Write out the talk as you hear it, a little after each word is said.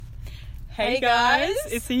Hey guys,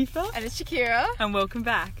 it's Aoife and it's Shakira, and welcome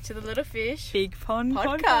back to the Little Fish Big Pond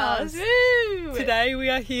Podcast. Podcast. Today we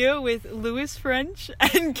are here with Lewis French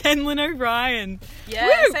and Kenlyn O'Brien. Yeah,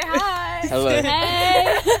 Woo! say hi. Hello.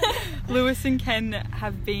 Hey. Lewis and Ken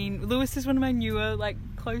have been... Lewis is one of my newer,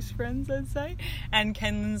 close friends, I'd say. And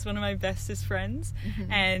Kenlyn's one of my bestest friends.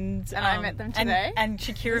 Mm-hmm. And I met them today. And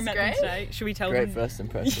Shakira met them today. Should we tell Great them? first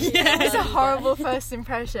impression. Yeah. It's a horrible first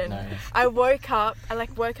impression. Nice. I woke up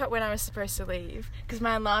when I was supposed to leave because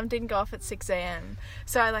my alarm didn't go off at 6 a.m.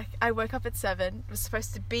 So I woke up at 7. Was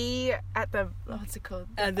supposed to be at the what's it called?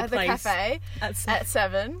 The at the place. cafe at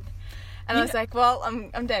 7. And I was Yeah. like, well,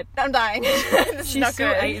 I'm dead. I'm dying. This is She not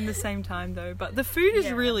still good. ate in the same time though, but the food is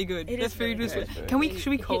Yeah. really good. It The is food really was. good.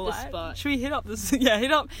 Should we call hit the that? spot. Should we hit up this? Yeah,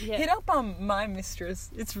 hit up Yeah. my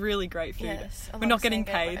mistress. It's really great food. Yes, I We're love not getting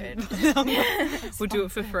saying paid. that We'll do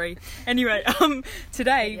it for free. Anyway,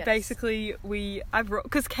 today Yes. basically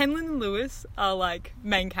because Kenlyn and Lewis are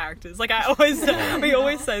main characters. We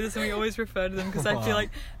always say this and we always refer to them because I feel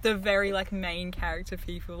like they're very main character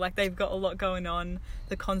people. They've got a lot going on.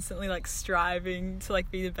 They're constantly striving to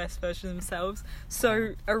be the best version of themselves.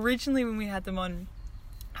 So originally when we had them on,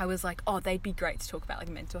 I was like, oh, they'd be great to talk about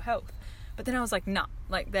mental health. But then I was like, nah,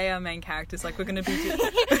 they are main characters. We're going to be...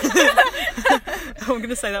 I'm going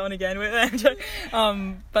to say that one again.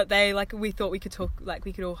 But they, we thought we could talk,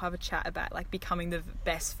 we could all have a chat about, becoming the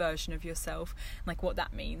best version of yourself, and, what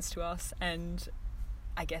that means to us, and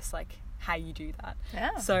I guess, how you do that.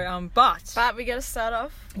 Yeah. So, But we got to start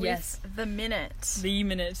off with Yes. the minute. The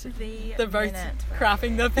minute. The both minute.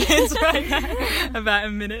 crapping their pants right now about a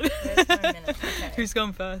minute. There's no minute. Okay. Who's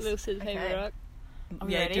gone first? Little scissors, paper, Okay. rock. Are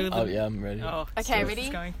we Yeah, ready? do Oh yeah, I'm ready. Oh, Okay, so ready?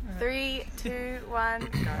 it's going. 3, 2, 1,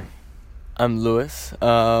 go. I'm Lewis.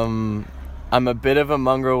 I'm a bit of a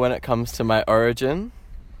mongrel when it comes to my origin.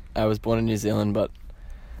 I was born in New Zealand, but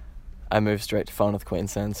I moved straight to Far North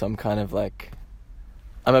Queensland, so I'm kind of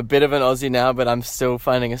I'm a bit of an Aussie now, but I'm still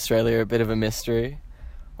finding Australia a bit of a mystery.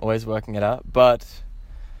 Always working it out. But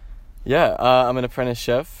yeah, I'm an apprentice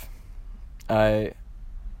chef. I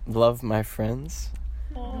love my friends.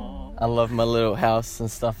 I love my little house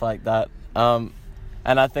and stuff like that. And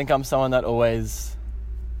I think I'm someone that always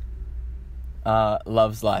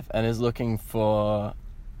loves life and is looking for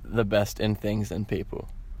the best in things and people.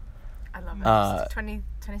 I love it. 20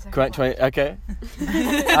 seconds. 20, okay.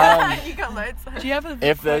 You got loads. Do you have a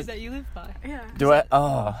If quote there's- that you live by? Yeah. Do I?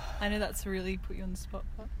 Oh, I know that's really put you on the spot.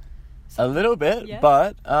 But... a little bit, Yeah.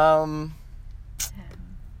 but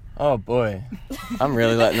oh boy, I'm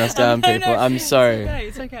really letting us down, people. I'm sorry.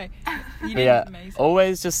 It's okay. You But did yeah, amazing.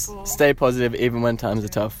 always just stay positive even when times are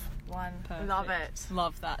tough. 1. Perfect. Love it.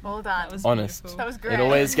 Love that. Well done. That was Honest. beautiful. That was great. It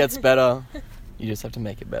always gets better. You just have to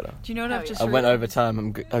make it better. Do you know what Oh, I've yeah. just I went realised? over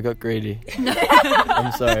time. I got greedy.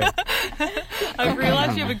 I'm sorry. I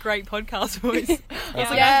realised you have a great podcast voice.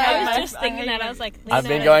 Yeah, I was just thinking that. I was like, I've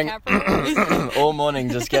been Leonardo going DiCaprio. all morning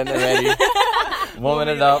just getting it ready, warming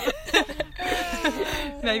it up.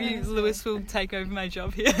 Maybe Lewis will take over my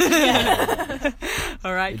job here.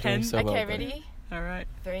 All right, You're Ken. doing so well, Okay, buddy. ready? All right.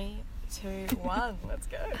 3, 2, 1. Let's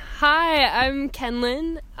go. Hi, I'm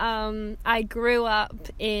Kenlyn. I grew up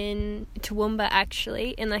in Toowoomba,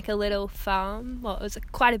 actually, in a little farm. Well, it was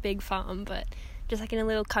quite a big farm, but just in a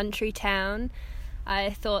little country town.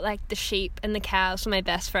 I thought the sheep and the cows were my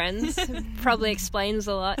best friends. Probably explains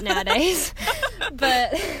a lot nowadays.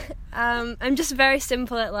 But I'm just very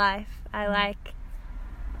simple at life. I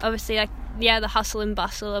obviously the hustle and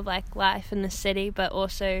bustle of life in the city, but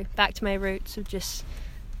also back to my roots of just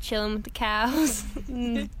chilling with the cows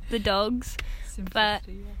and the dogs.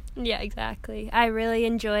 Simplicity, Yeah, exactly. I really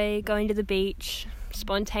enjoy going to the beach,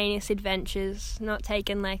 spontaneous adventures, not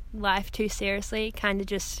taking life too seriously, kind of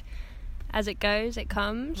just as it goes, it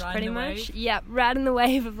comes, Riding pretty the much. wave. Yeah, riding the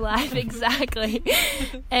wave of life, exactly.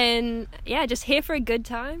 And yeah, just here for a good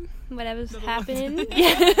time, whatever's Not a long happening.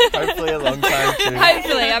 Yeah. Hopefully a long time too.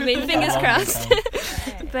 Hopefully, I mean, fingers A long crossed.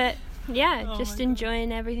 time. But yeah, Oh just my God.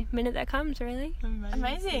 enjoying every minute that comes, really.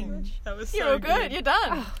 Amazing. That was You're so all good. You're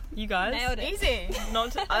done. You guys. Nailed it. Easy.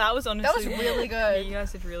 That was honestly. That was really Yeah, good. you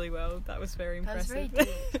guys did really well. That was very That was impressive. very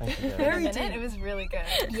deep. Thank you, guys. Very For a minute, deep. it was really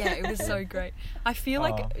good. Yeah, it was so great. I feel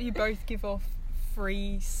like Aw. you both give off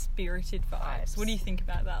free-spirited vibes. What do you think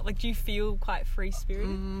about that? Do you feel quite free-spirited?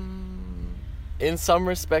 In some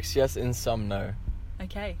respects, yes. In some, no.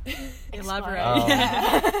 Okay. Elaborate.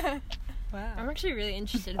 Oh. Wow. I'm actually really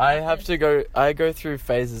interested. I about have this. to go. I go through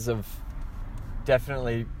phases of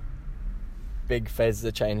definitely big phases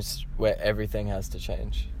of change where everything has to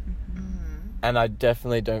change, and I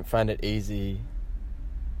definitely don't find it easy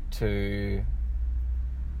to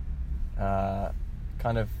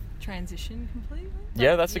kind of transition completely?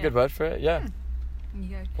 Yeah, that's a good word for it. Yeah. You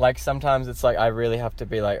go, Like sometimes it's like I really have to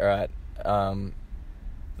be like, all right,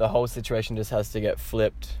 the whole situation just has to get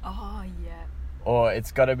flipped, oh, yeah. or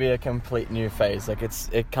it's got to be a complete new phase. Like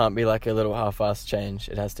it can't be like a little half-assed change.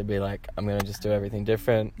 It has to be like, I'm gonna just do everything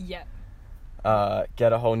different. Yeah.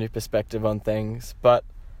 Get a whole new perspective on things. But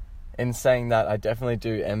in saying that, I definitely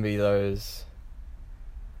do envy those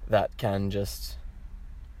that can just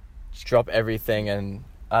drop everything and,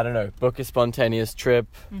 I don't know, book a spontaneous trip.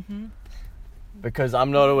 Mm-hmm. Because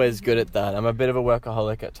I'm not always good at that. I'm a bit of a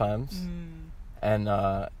workaholic at times. And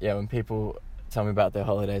when people tell me about their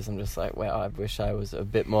holidays, I'm just like, wow, I wish I was a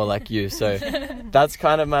bit more like you. So that's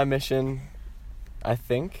kind of my mission, I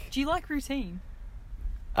think. Do you like routine?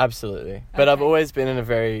 Absolutely. But I've always been in a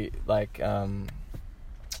very, like, I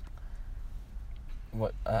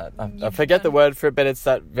forget the word for it, but it's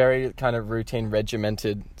that very kind of routine,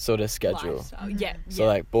 regimented sort of schedule. Lifestyle. Yeah. So,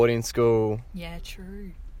 like, boarding school. Yeah,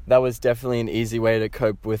 true. That was definitely an easy way to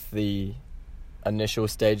cope with the initial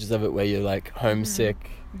stages of it, where you're, like, homesick.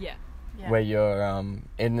 Yeah. Where you're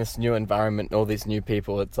in this new environment, all these new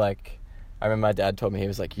people. It's like, I remember my dad told me, he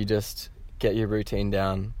was like, you just get your routine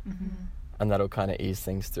down. Mm-hmm. And that'll kind of ease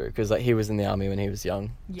things through. Because, like, he was in the army when he was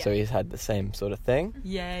young. Yeah. So he's had the same sort of thing.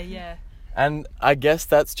 Yeah. And I guess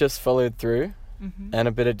that's just followed through. Mm-hmm. And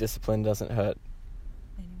a bit of discipline doesn't hurt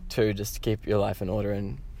too, just to keep your life in order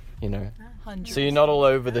and, 100%. So you're not all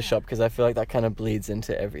over the shop, because I feel like that kind of bleeds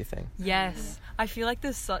into everything. Yes. I feel like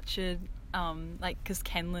there's such a, because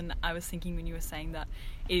Kenlyn, I was thinking when you were saying that,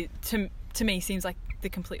 it to me seems like the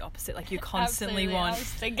complete opposite. Like, you constantly Absolutely, want... I was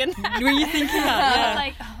thinking that. Were you thinking that? I Yeah. was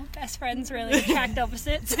like, best friends really attract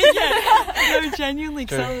opposites. No, genuinely,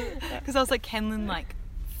 because I was like, Kenlyn, like,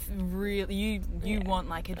 really, you want,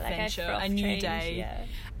 like, adventure, a new change, day,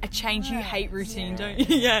 a change. You hate routine, don't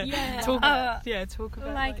you? Talk about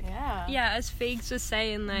like, as Figs was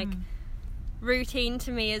saying, like, routine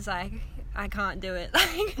to me is like, I can't do it.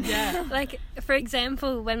 Like, for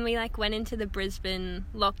example, when we, like, went into the Brisbane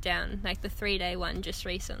lockdown, like the 3-day one just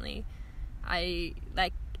recently, I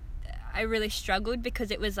really struggled,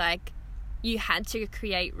 because it was like, you had to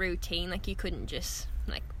create routine. Like, you couldn't just,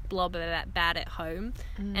 like, blob about at home.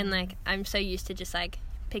 And, like, I'm so used to just, like,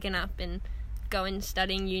 picking up and going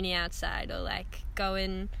studying uni outside, or, like,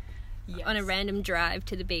 going on a random drive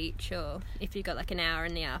to the beach, or if you've got, like, an hour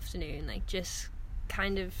in the afternoon, like, just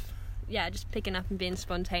kind of, just picking up and being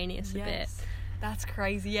spontaneous a bit. That's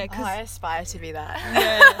crazy, cause I aspire to be that.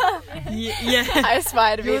 Yeah. I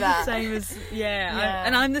aspire to be You're that. the same as,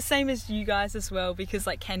 and I'm the same as you guys as well, because,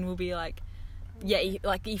 like, Ken will be like,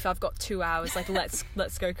 like, if I've got 2 hours, like,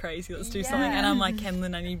 let's go crazy, let's do something, and I'm like,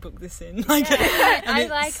 Kenlyn, I need to book this in, like,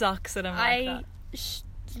 and it sucks that I'm like that.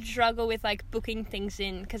 Struggle with, like, booking things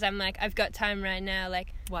in, because I'm like, I've got time right now,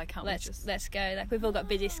 like, why can't let's go. Like, we've all got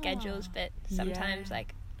busy schedules, but sometimes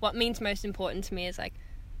like, what means most important to me is, like,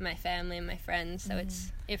 my family and my friends. So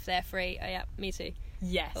it's, if they're free, me too.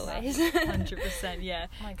 Yes, always. 100%.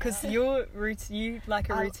 Because you like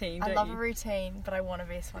a routine, don't you? I love a routine, but I want to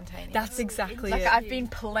be spontaneous. That's exactly like, it. I've been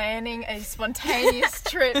planning a spontaneous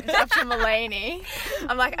trip up to Mulaney.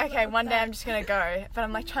 I'm like, okay, one day I'm just gonna go, but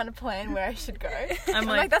I'm like trying to plan where I should go. I'm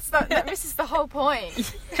like, that misses the whole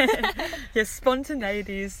point.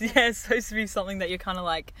 Spontaneity is supposed to be something that you're kind of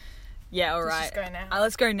like, all right, let's just go now.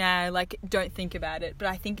 Let's go now. Like, don't think about it. But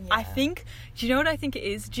I think, do you know what I think it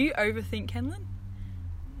is? Do you overthink, Kenlyn?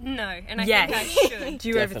 No, and I think I should. Do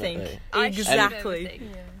you Definitely. overthink? Exactly.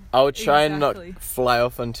 Overthink. I would try and not fly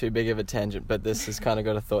off on too big of a tangent, but this has kind of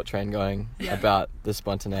got a thought train going about the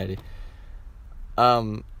spontaneity.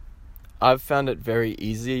 I've found it very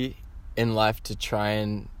easy in life to try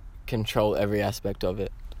and control every aspect of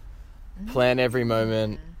it. Plan every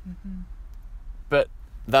moment. But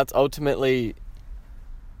that's ultimately,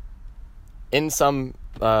 in some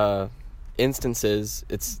instances,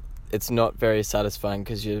 it's not very satisfying,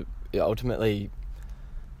 because you're ultimately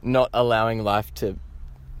not allowing life to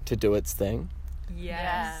do its thing.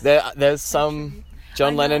 Yes. There's some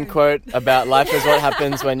John Lennon quote about life is what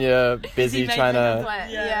happens when you're busy trying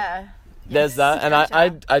to... There's that,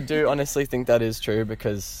 and I do honestly think that is true,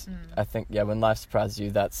 because I think, when life surprises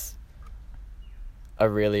you, that's a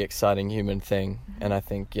really exciting human thing. And I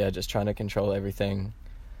think, just trying to control everything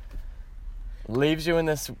leaves you in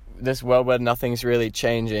this world where nothing's really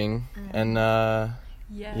changing, and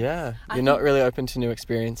you're not really open to new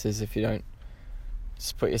experiences if you don't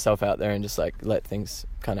just put yourself out there and just, like, let things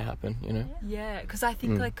kind of happen, because I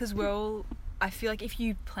think like, because we're all I feel like if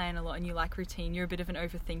you plan a lot and you like routine, you're a bit of an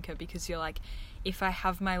overthinker, because you're like, if I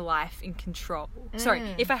have my life in control,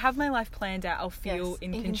 if I have my life planned out, I'll feel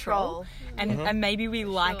in control. And maybe we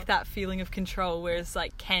like that feeling of control, whereas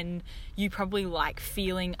like Ken, you probably like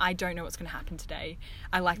feeling, I don't know what's going to happen today.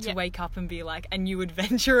 I like to wake up and be like, a new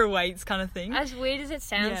adventure awaits kind of thing. As weird as it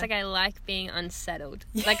sounds, like I like being unsettled.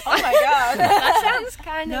 Like, oh my god, that sounds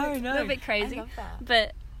kind of a little bit crazy. I love that.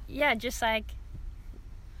 But yeah, just like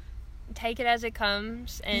take it as it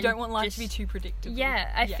comes, and you don't want life to be too predictable.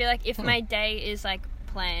 I feel like if my day is like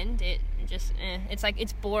planned, it just it's like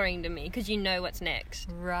it's boring to me, because you know what's next,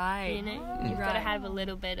 right? You know, you've got to have a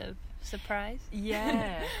little bit of surprise.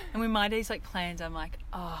 And when my day's like planned, I'm like,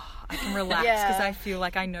 I can relax because I feel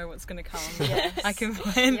like I know what's going to come. I can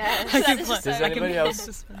plan. I can plan. Does anybody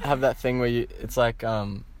else have that thing where it's like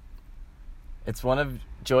it's one of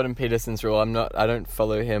Jordan Peterson's rule. I don't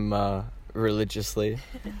follow him religiously,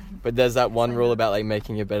 but there's that one rule about like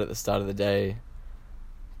making your bed at the start of the day.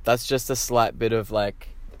 That's just a slight bit of like,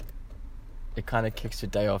 it kind of kicks your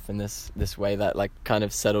day off in this way, that like kind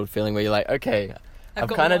of settled feeling where you're like, okay, I've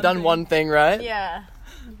kind of done one thing right,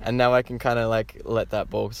 and now I can kind of like let that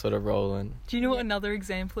ball sort of roll. And do you know what another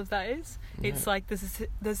example of that is? It's like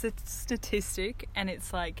there's a statistic, and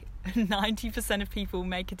it's like 90% of people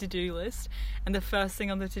make a to-do list, and the first thing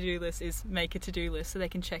on the to-do list is make a to-do list so they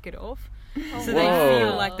can check it off. So they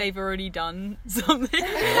feel like they've already done something.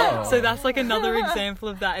 So that's like another example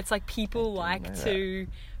of that. It's like people like to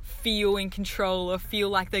feel in control or feel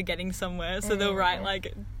like they're getting somewhere, so they'll write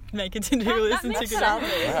like make a to-do list and tick it off.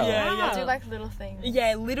 Do like little things.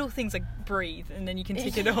 Little things like breathe, and then you can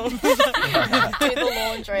tick it off. Do the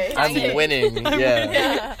laundry. I'm winning.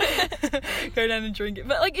 Go down and drink it.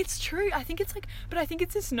 But like, it's true. I think it's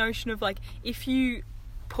this notion of like, if you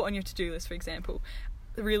put on your to-do list, for example,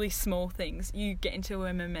 really small things, you get into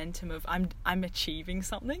a momentum of I'm achieving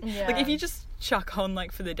something. Like if you just chuck on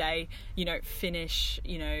like for the day, you know, finish,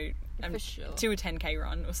 you know, do a 10k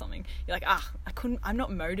run or something, you're like, I'm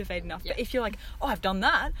not motivated enough. But if you're like, I've done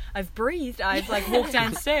that, I've breathed, I've like walked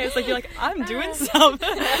downstairs, like you're like, I'm doing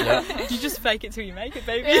something. You just fake it till you make it,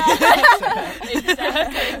 baby. Exactly.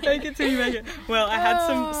 Fake it till you make it. Well, I had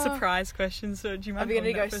some surprise questions, so do you mind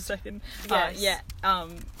holding that for a second?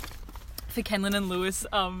 For Kenlyn and Lewis,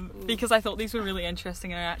 because I thought these were really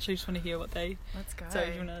interesting, and I actually just want to hear what they. Let's go. So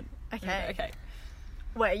do you want to? Okay.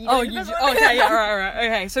 Wait, you okay, right.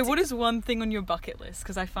 Okay, so what is one thing on your bucket list?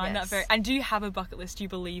 Because I find that very... And do you have a bucket list? Do you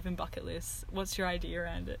believe in bucket lists? What's your idea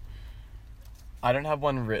around it? I don't have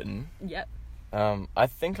one written. Yep. I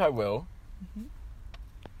think I will.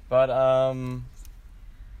 But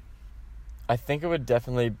I think it would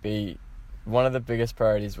definitely be... One of the biggest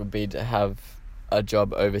priorities would be to have a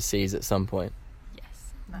job overseas at some point.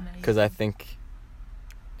 Yes. Because I think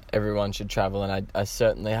everyone should travel, and I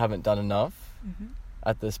certainly haven't done enough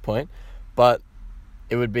at this point, but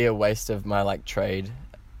it would be a waste of my like trade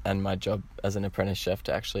and my job as an apprentice chef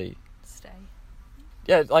to actually stay.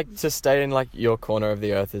 Like to stay in like your corner of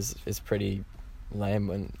the earth is pretty lame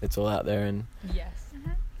when it's all out there. And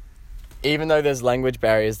even though there's language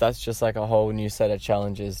barriers, that's just like a whole new set of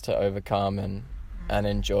challenges to overcome and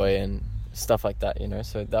enjoy and stuff like that, you know.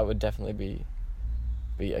 So that would definitely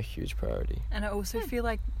be a huge priority. And I also feel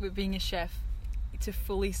like with being a chef, to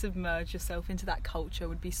fully submerge yourself into that culture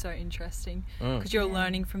would be so interesting, because you're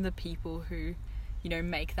learning from the people who, you know,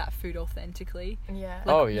 make that food authentically. You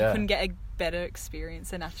couldn't get a better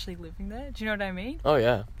experience than actually living there. Do you know what I mean?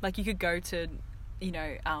 Like you could go to, you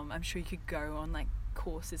know, I'm sure you could go on like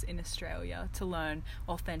courses in Australia to learn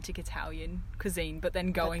authentic Italian cuisine, but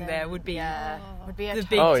then there would be the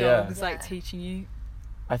big dogs like teaching you.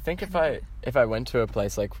 I think if I went to a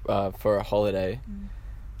place like for a holiday,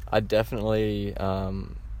 I'd definitely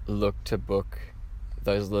look to book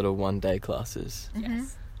those little one-day classes.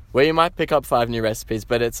 Where you might pick up 5 new recipes,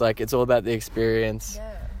 but it's like it's all about the experience.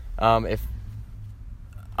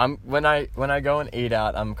 When I go and eat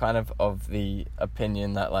out, I'm kind of the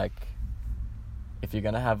opinion that like if you're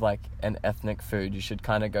gonna have like an ethnic food, you should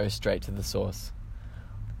kind of go straight to the source.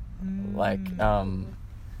 Like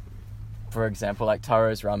for example, like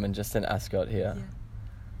Taro's Ramen just in Ascot here.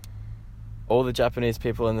 All the Japanese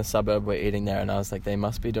people in the suburb were eating there, and I was like, they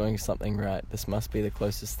must be doing something right. This must be the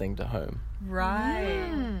closest thing to home.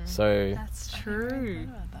 Right. So that's true.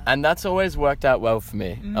 And that's always worked out well for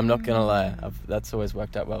me. I'm not gonna lie. That's always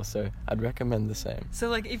worked out well. So I'd recommend the same. So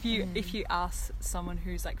like if you ask someone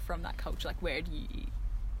who's like from that culture, like where do you eat?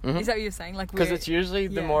 Is that what you're saying? Like because it's usually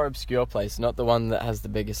the more obscure place, not the one that has the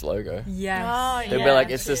biggest logo. Yes. They'll be like,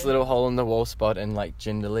 it's this little hole in the wall spot in like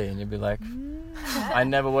Jindalee, and you'll be like, I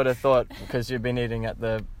never would have thought, because you've been eating at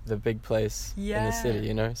the big place in the city,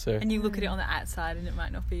 you know. So and you look at it on the outside, and it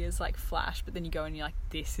might not be as like flash, but then you go and you're like,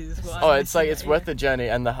 this is what. Oh, it's like it's worth the journey,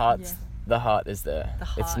 and the heart is there.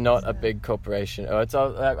 It's not a big corporation. Or it's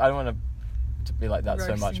all, I don't want to be like that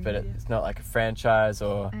so much, but it's not like a franchise,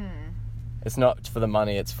 or it's not for the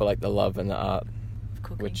money. It's for like the love and the art,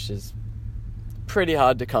 which is pretty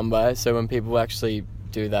hard to come by. So when people actually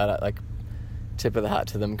do that, I like tip of the hat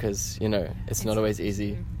to them, because you know it's not always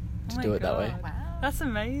easy to do it that way. Wow. That's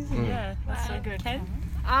amazing. Yeah, that's Wow. so good.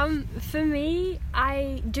 Ken? For me,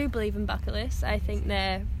 I do believe in bucket lists. I think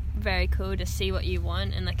they're very cool to see what you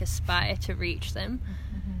want and like aspire to reach them.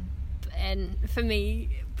 And for me,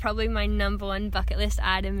 probably my number one bucket list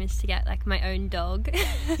item is to get like my own dog.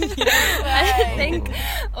 I think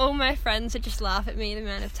all my friends would just laugh at me the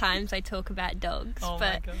amount of times I talk about dogs. Oh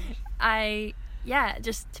but my gosh.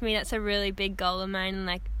 just to me that's a really big goal of mine, and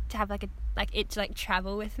like to have like it to like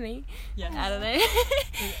travel with me. I don't know.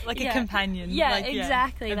 Like a companion. Yeah, like,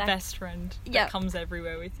 exactly. A like, best friend that comes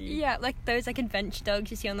everywhere with you. Yeah, like those like adventure dogs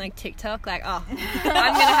you see on like TikTok. Like, oh, I'm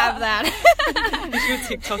gonna have that. It's your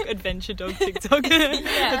TikTok adventure dog TikTok.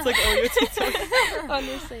 It's like all your TikTok.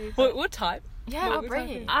 Honestly. What type? Yeah, What I'll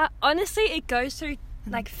breed. Honestly, it goes through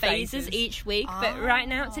like phases Phases. each week, but right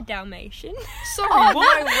now it's a Dalmatian. Sorry, Oh,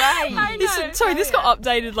 what? no way. I know. This got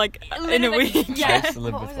updated like in a week. Yeah. Chase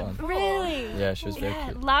lived with one. Really? Yeah, she was very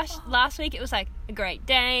cute. Last week it was like a Great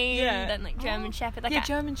Dane, Yeah. then like German Shepherd. Like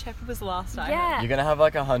German Shepherd was last time. Yeah. You're gonna have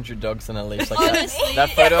like 100 dogs on a leash, like Honestly. that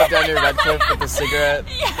photo of Daniel Radcliffe with the cigarette,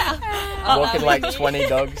 walking like 20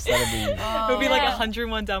 dogs. That'd be. It'll be like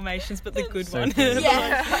 101 Dalmatians, but the good So one. cute.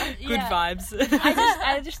 Yeah. Good vibes.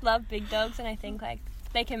 I just love big dogs, and I think like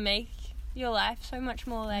they can make your life so much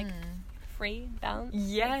more like free and balanced.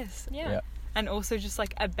 Yes. Yeah. And also just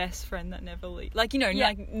like a best friend that never leaves, like, you know,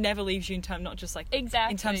 like never leaves you in terms, not just like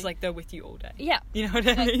Exactly. in terms of like they're with you all day. Yeah. You know what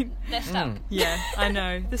I mean? They're stuck. Yeah, I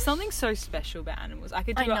know. There's something so special about animals. I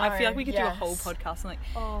feel like we could do a whole podcast on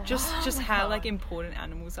like just how like important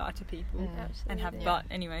animals are to people and have. But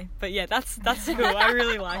anyway, that's cool. I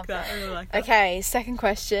really like that. I really like that. Okay, second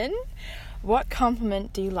question. What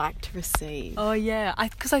compliment do you like to receive? Oh yeah,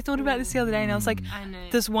 because I thought about this the other day and I was like, I know.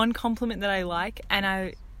 there's one compliment that I like, and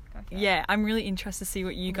I'm really interested to see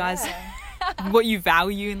what you guys, what you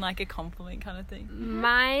value in like a compliment kind of thing.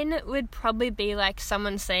 Mine would probably be like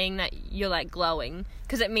someone saying that you're like glowing,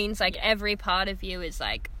 because it means like every part of you is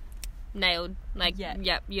like nailed. Like,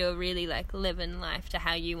 yep, you're really like living life to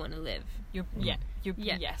how you want to live. Yes,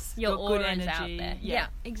 Your got good aura's energy. out there. Yeah,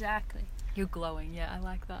 exactly. You're glowing. Yeah, I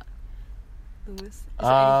like that. Lewis, is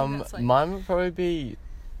there anything that's, like... Mine would probably be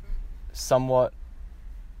somewhat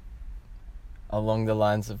along the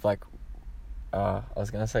lines of like, I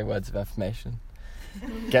was gonna say words of affirmation.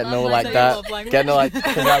 Getting all like that. Getting all like,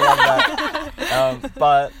 because I love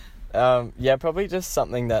that. Yeah, probably just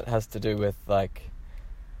something that has to do with like,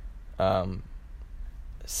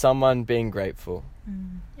 someone being grateful.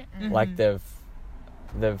 Like they've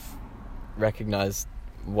recognized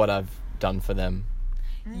what I've done for them.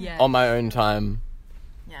 On my own time.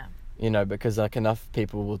 You know, because like enough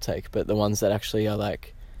people will take, but the ones that actually are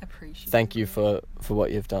like, thank you for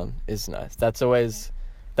what you've done is nice.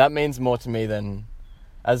 That means more to me than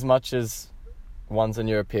as much as ones on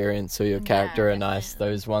your appearance or your character are nice.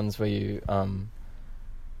 Those ones where you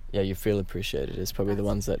you feel appreciated is probably the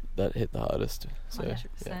ones that hit the hardest. So 100%.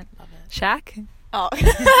 yeah. Love it. Shaq? Oh.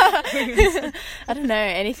 I don't know,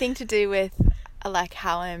 anything to do with like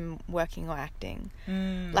how I'm working or acting.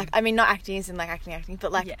 Like, I mean, not acting as in like acting,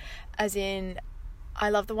 but like as in, I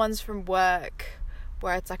love the ones from work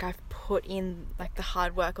where it's like I've put in like the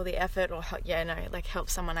hard work or the effort or like help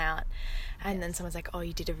someone out, and then someone's like, oh,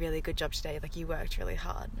 you did a really good job today, like you worked really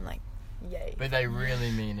hard, and like, yay. But they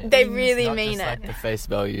really mean it. They really not mean just it. like the face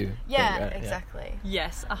value. Yeah, thing, right? exactly.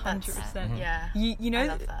 Yes, 100%. Yeah. You know, I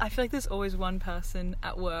love that. I feel like there's always one person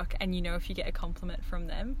at work, and you know, if you get a compliment from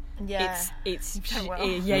them, it's You've done well.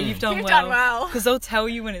 you've done You've well. done well. Because they'll tell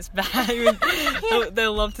you when it's bad.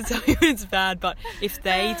 They'll love to tell you when it's bad, but if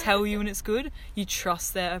they tell you when it's good, you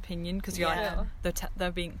trust their opinion, because you're like,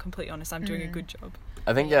 they're being completely honest. I'm doing a good job.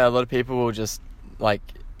 I think a lot of people will just like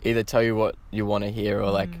either tell you what you want to hear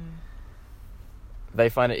or like they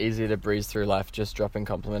find it easier to breeze through life just dropping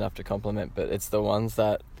compliment after compliment, but it's the ones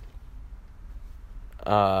that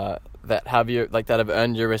have you like that have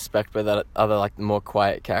earned your respect, but that other like more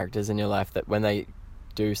quiet characters in your life that when they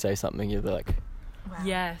do say something you'll be like,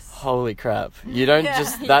 Yes, holy crap. You don't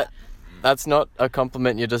that's not a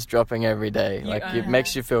compliment you're just dropping every day. Like, it own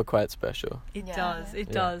makes you feel quite special. It Yeah. does. It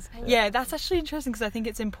Yeah. does. Yeah, that's actually interesting because I think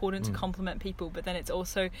it's important to Mm. compliment people, but then it's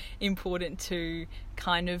also important to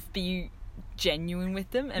kind of be genuine with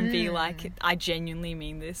them and be like, I genuinely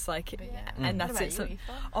mean this. Like, But yeah. and What that's about it. So, you,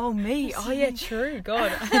 Aoife? oh, me. Oh, yeah, true.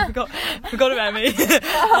 God, I forgot about me.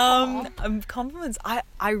 Compliments.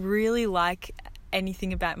 I really like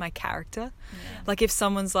anything about my character. Like, if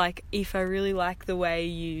someone's like, if I really like the way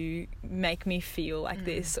you make me feel like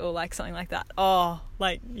this, or like something like that, oh,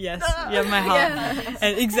 like, yes, you have my heart.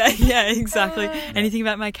 And exactly. Anything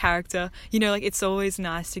about my character, you know, like, it's always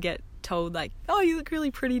nice to get told like, oh, you look really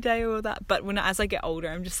pretty today, or that. But as I get older,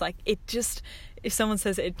 I'm just like, if someone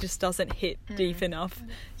says it just doesn't hit deep enough,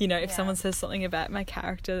 you know. If someone says something about my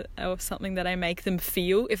character or something that I make them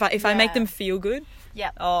feel, if I make them feel good,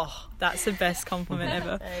 oh, that's the best compliment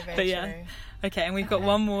ever. Very, very But yeah, true. okay, and we've got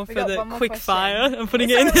one more We for got the one more quick question. fire. I'm putting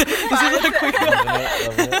it in. This is a quick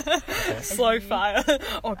Loving it. Okay. slow fire.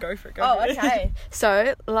 Oh, go for it. Go Oh, for it. okay.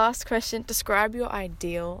 So, last question. Describe your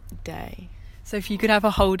ideal day. So if you could have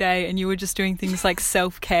a whole day and you were just doing things like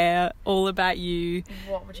self-care, all about you,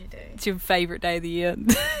 What would you do? it's your favourite day of the year.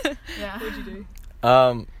 Yeah. What would you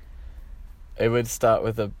do? It would start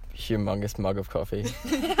with a humongous mug of coffee.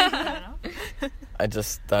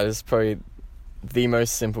 That is probably the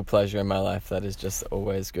most simple pleasure in my life. That is just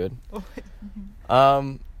always good.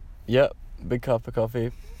 Yep, big cup of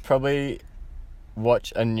coffee. Probably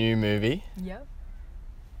watch a new movie. Yep.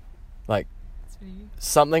 Like, That's for you.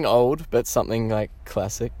 something old, but something like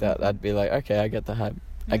classic that I'd be like, okay, I get the hype.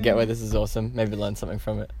 I get why this is awesome. Maybe learn something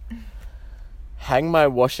from it. Hang my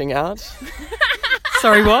washing out.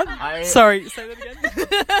 Sorry, what? I Sorry, say that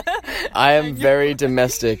again. I am very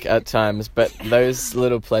domestic at times, but those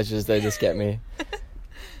little pleasures, they just get me.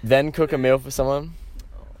 Then cook a meal for someone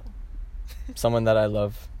that I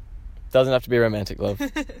love. Doesn't have to be romantic love.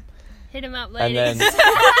 Hit him up, And ladies.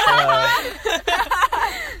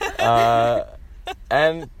 then,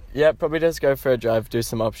 and yeah, probably just go for a drive, do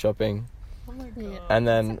some up shopping, Oh my god. and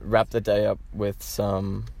then wrap the day up with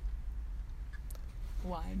some.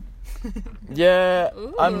 Wine. Yeah,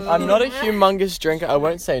 Ooh. I'm not a humongous drinker. I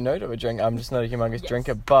won't say no to a drink. I'm just not a humongous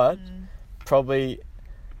drinker, but probably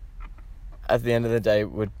at the end of the day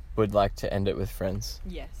would like to end it with friends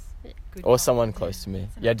Yes. Good or company. someone close to me.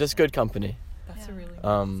 Yeah, just good company. That's a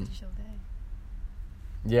really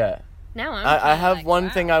Yeah. Now I'm I have like, one wow.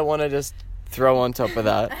 thing I want to just throw on top of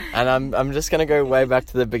that, and I'm just gonna go way back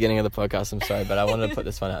to the beginning of the podcast. I'm sorry, but I wanted to put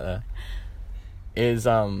this one out there. Is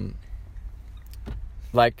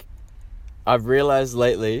like, I've realized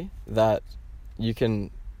lately that you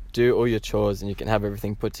can do all your chores and you can have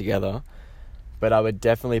everything put together, but I would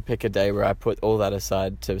definitely pick a day where I put all that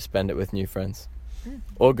aside to spend it with new friends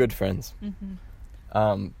or good friends,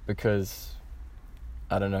 because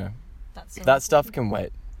I don't know, That's that stuff can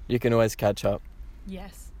wait. You can always catch up.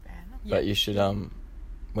 Yes. But you should,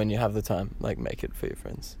 when you have the time, like, make it for your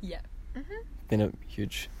friends. Yeah. Been a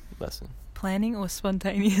huge lesson. Planning or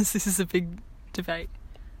spontaneous? This is a big debate.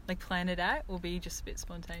 Like, plan it out or be just a bit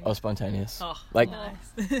spontaneous? Or spontaneous. Oh, Like- nice.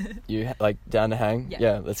 You, like, down to hang? Yeah.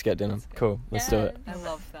 Yeah, let's get dinner. Cool, let's do it. I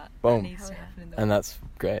love that. Boom. That needs to happen in the And that's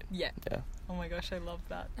great. Yeah. Yeah. Oh my gosh, I love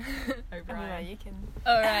that. O'Brien. you can.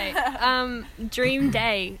 All right. Dream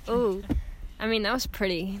day. Ooh. I mean, that was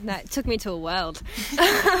pretty. That took me to a world.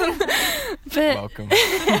 But Welcome.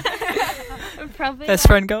 probably Best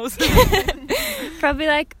friend goals. probably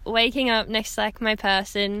like waking up next to like my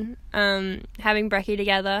person, having brekkie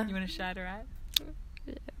together. You want to shout her out?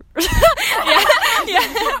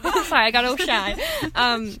 Yeah. Sorry, I got all shy.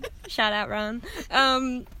 Shout out, Ron.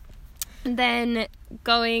 Then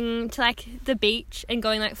going to like the beach and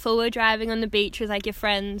going like forward driving on the beach with like your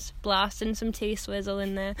friends, blasting some T-Swizzle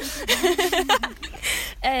in there.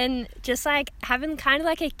 And just like having kind of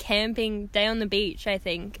like a camping day on the beach, I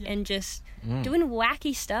think, and just doing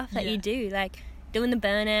wacky stuff that you do, like doing the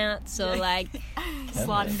burnouts or like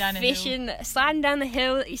Sliding down a hill. fishing, sliding down the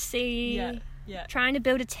hill that you see. Yeah. Yeah. Trying to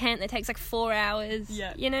build a tent that takes like 4 hours.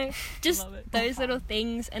 Yeah. You know, just love it. those little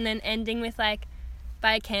things, and then ending with like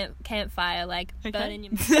by a campfire, like Okay. burning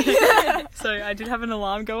your. So I did have an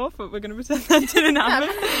alarm go off, but we're gonna pretend that didn't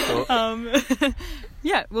happen.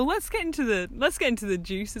 Yeah. Well, let's get into the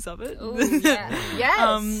juices of it. Ooh, yeah.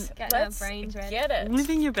 Yes. Getting our Let's brains ready. get it.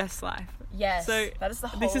 Living your best life. Yes. So that is the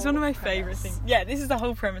whole This is one of my premise. favourite things. Yeah, this is the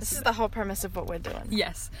whole premise. This is the whole premise of what we're doing.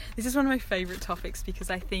 Yes, this is one of my favourite topics because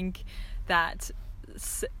I think that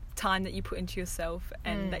time that you put into yourself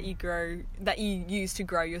and that you use to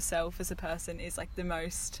grow yourself as a person is like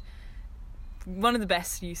one of the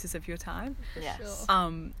best uses of your time. Yes.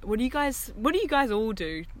 Sure. What do you guys all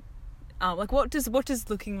do like what does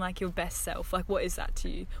looking like your best self, like what is that to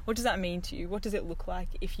you? What does that mean to you? What does it look like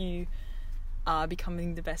if you are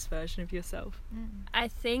becoming the best version of yourself? I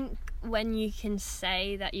think when you can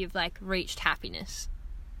say that you've like reached happiness,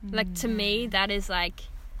 like to me that is like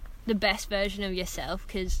the best version of yourself,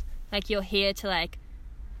 because like you're here to like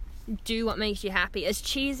do what makes you happy. As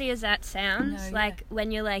cheesy as that sounds, like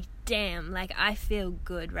when you're like, damn, like I feel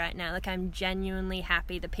good right now, like I'm genuinely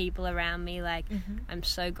happy, the people around me, like I'm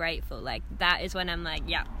so grateful, like that is when I'm like,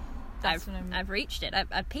 yeah, I've reached it,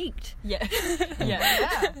 I've peaked. Yeah.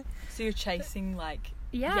 Yeah. So you're chasing like,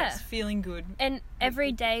 yes, feeling good. And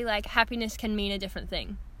every day, like happiness can mean a different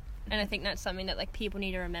thing, and I think that's something that like people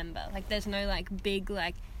need to remember. Like there's no like big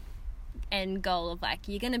like end goal of like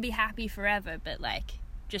you're gonna be happy forever, but like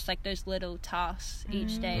just like those little tasks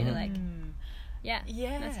each day to like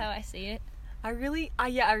that's how I see it. I really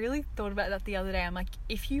thought about that the other day. I'm like,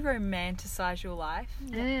 if you romanticize your life,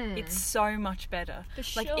 it's so much better. For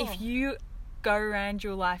like sure. if you go around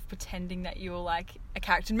your life pretending that you're like a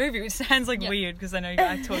character in a movie, which sounds like weird because I know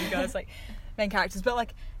I taught you guys like main characters, but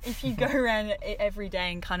like if you go around it every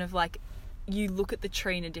day and kind of like you look at the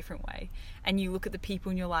tree in a different way and you look at the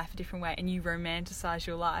people in your life a different way and you romanticize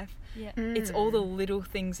your life, it's all the little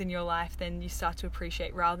things in your life then you start to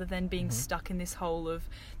appreciate, rather than being stuck in this hole of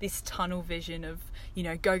this tunnel vision of, you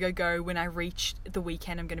know, go, when I reach the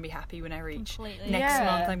weekend I'm going to be happy, when I reach next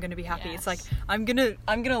month I'm going to be happy. It's like I'm going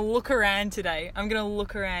to look around today, I'm going to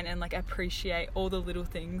look around and like appreciate all the little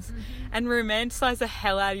things and romanticize the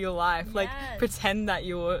hell out of your life. Like pretend that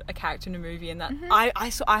you're a character in a movie, and that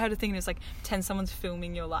I had a thing, and it's like pretend someone's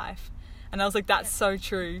filming your life. And I was like, that's so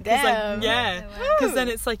true. Because then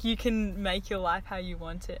it's like you can make your life how you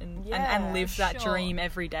want it and live that dream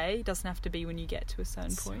every day. It doesn't have to be when you get to a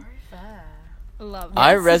certain point. Love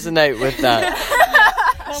I resonate with that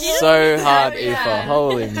so hard, Aoife.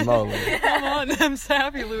 Holy moly. Come on, I'm so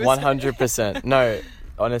happy, Lewis. 100%. No,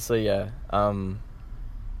 honestly, yeah.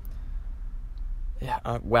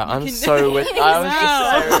 Wow, I'm so with.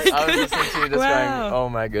 I was listening to you just going, oh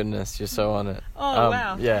my goodness, you're so on it. Oh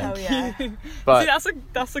wow. Yeah. Hell yeah. But see,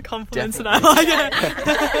 that's a compliment that I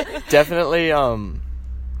like. Definitely,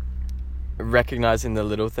 recognizing the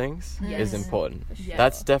little things is important. Yeah.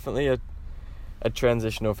 That's definitely a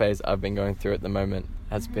transitional phase I've been going through at the moment.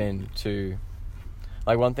 Has been to,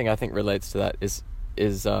 like, one thing I think relates to that is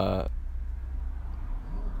kind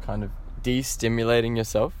of de-stimulating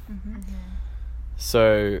yourself.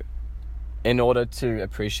 So in order to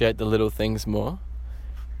appreciate the little things more,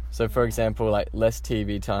 so for example, like less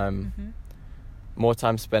TV time, more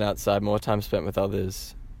time spent outside, more time spent with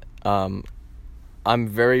others, I'm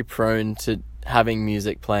very prone to having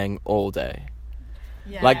music playing all day.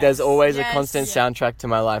 Like there's always a constant soundtrack to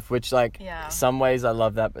my life, which like some ways I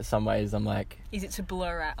love that, but some ways I'm like, is it to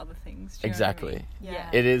blur out other things? Do you exactly. know what I mean?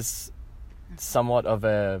 It is somewhat of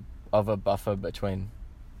a buffer between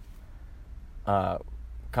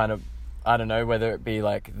kind of, I don't know, whether it be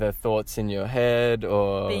like the thoughts in your head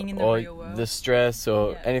or being in the real world, the stress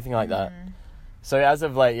or anything like that. So as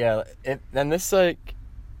of late, and this like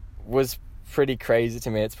was pretty crazy to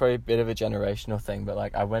me. It's probably a bit of a generational thing, but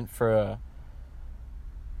like I went for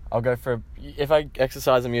if I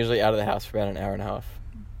exercise, I'm usually out of the house for about an hour and a half.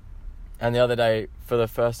 And the other day, for the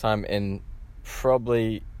first time in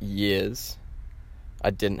probably years,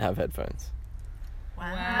 I didn't have headphones.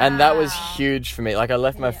 Wow. And that was huge for me. Like I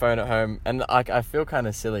left my phone at home, and I feel kind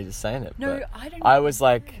of silly just saying it. No, but I don't. I was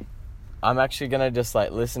like, I'm actually gonna just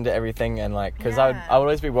like listen to everything, and like, because I would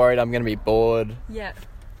always be worried I'm gonna be bored. Yeah.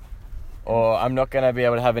 Or I'm not gonna be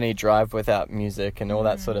able to have any drive without music and all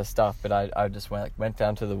that sort of stuff. But I just went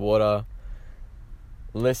down to the water,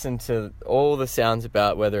 listened to all the sounds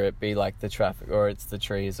about, whether it be like the traffic or it's the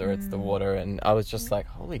trees or it's the water, and I was just like,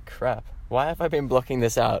 holy crap. Why have I been blocking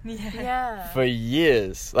this out for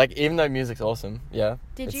years? Like, even though music's awesome,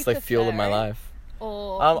 it's like fuel of my life.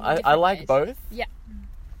 Or I like both. Yeah.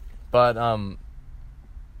 But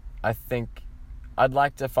I think I'd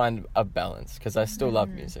like to find a balance, because I still love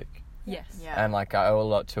music. Yes. Yeah. And like I owe a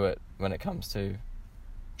lot to it when it comes to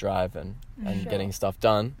drive and getting stuff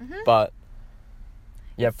done. But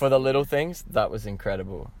for the little things, that was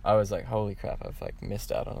incredible. I was like, holy crap, I've like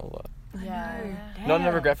missed out on a lot. Not in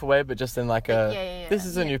a regretful way, but just in like this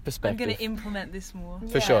is a new perspective. I'm going to implement this more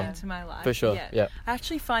for sure into my life. For sure. Yeah. I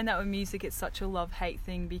actually find that with music, it's such a love-hate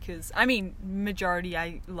thing, because I mean, majority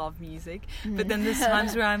I love music, but then there's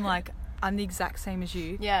times where I'm like, I'm the exact same as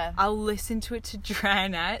you. Yeah. I'll listen to it to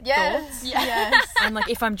drown out Yes. thoughts. Yes. And like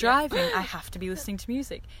if I'm driving, I have to be listening to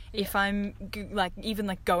music. If I'm even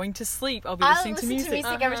like going to sleep, I'll be listening to music.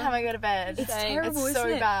 Every time I go to bed. It's terrible, It's so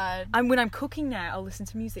isn't it? bad. And when I'm cooking now, I'll listen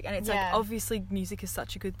to music, and it's like obviously music is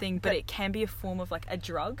such a good thing, but it can be a form of like a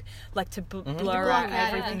drug, like to blur out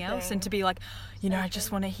everything else, and to be like, you know, I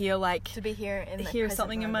just want to hear like to be here in the hear present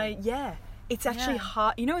something moment. in my It's actually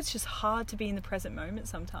hard. You know, it's just hard to be in the present moment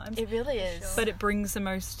sometimes. It really is. But it brings the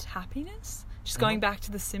most happiness. Just going back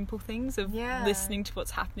to the simple things of listening to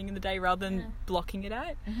what's happening in the day rather than blocking it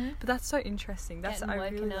out. But that's so interesting. That's Getting I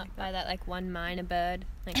woken really up like by that like one minor bird.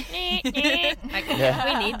 Like, like we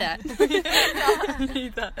need that. We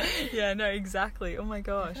need that. Yeah, no, exactly. Oh my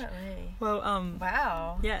gosh. Definitely. Well,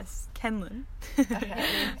 Wow. yes, Kenlyn. Okay.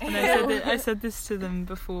 And I said this to them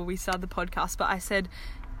before we started the podcast, but I said,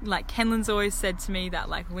 like, Kenlyn's always said to me that,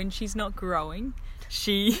 like, when she's not growing,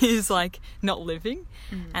 she is, like, not living.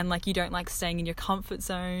 And, like, you don't like staying in your comfort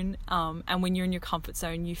zone. And when you're in your comfort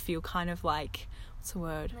zone, you feel kind of like, what's the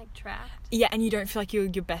word? Like trapped. Yeah, and you don't feel like you're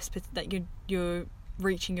your best, that you're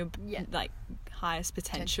reaching your, like, highest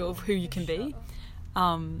potential of who you can be.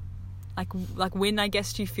 Like when, I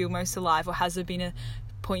guess, do you feel most alive, or has there been a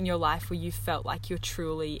point in your life where you felt like you're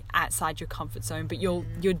truly outside your comfort zone, but you're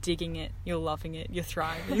digging it, you're loving it, you're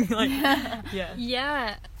thriving? Like,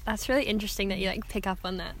 yeah, that's really interesting that you like pick up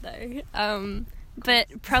on that though.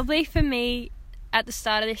 But probably for me, at the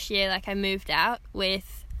start of this year, like I moved out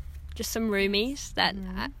with just some roomies that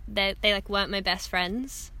they like weren't my best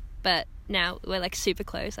friends, but now we're like super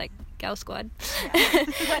close, like girl squad.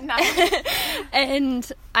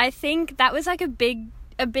 And I think that was like a big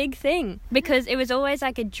thing, because it was always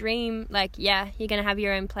like a dream, like, yeah, you're gonna have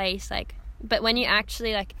your own place, like, but when you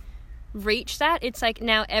actually like reach that, it's like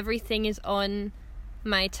now everything is on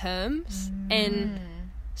my terms. And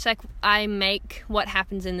so like I make what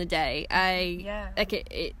happens in the day. Like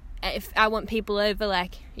it if I want people over,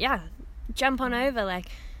 like, jump on over, like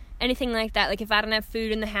anything like that. Like if I don't have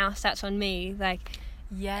food in the house, that's on me, like.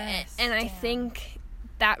 Yes. And I think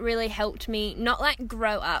that really helped me not like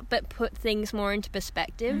grow up, but put things more into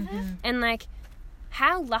perspective. And like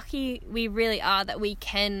how lucky we really are that we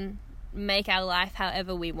can make our life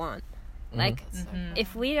however we want. Like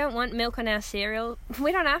if we don't want milk on our cereal,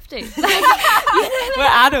 we don't have to. Like, you know, we're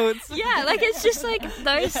adults. Yeah, like it's just like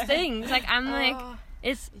those things. Like I'm like,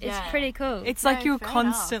 it's pretty cool. It's like you're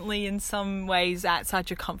constantly in some ways outside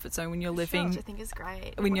your comfort zone when you're living. Which I think is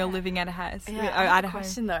great. When you're living at a house. Yeah, at a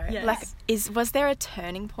question home. though. Yes. Like, was there a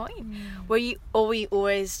turning point? Were you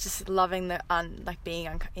always just loving the being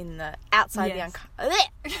in the outside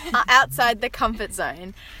outside the comfort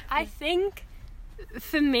zone? I think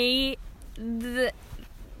for me, the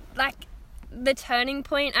turning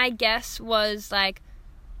point, I guess, was like,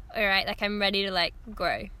 all right, like I'm ready to like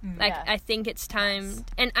grow. Like I think it's time,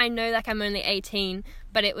 and I know like I'm only 18,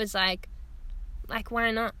 but it was like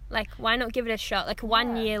why not? Like why not give it a shot? Like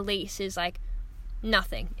 1 year lease is like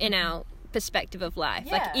nothing in our perspective of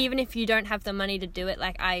life. Like even if you don't have the money to do it,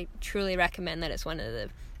 like I truly recommend that. It's one of the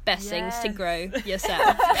best things to grow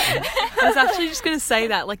yourself. I was actually just going to say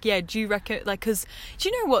that, like, do you reckon, like, because do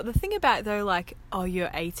you know what the thing about though, like, oh, you're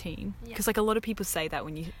 18, because like a lot of people say that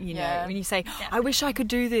when you know when you say, I wish I could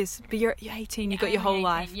do this, but you're 18, you've got your whole 18,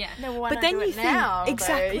 life. No, well, but then you think now,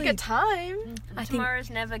 exactly you got time. Tomorrow's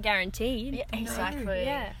never guaranteed. Exactly.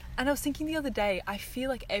 And I was thinking the other day, I feel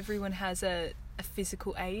like everyone has a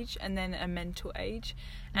physical age and then a mental age,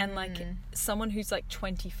 and like someone who's like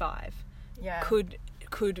 25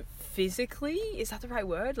 could physically, is that the right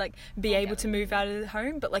word, like be able to move out of the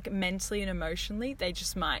home, but like mentally and emotionally they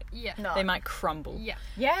just might they might crumble.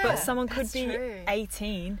 But someone could be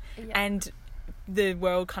 18 and the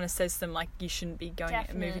world kind of says to them like you shouldn't be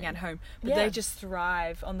moving out home, but they just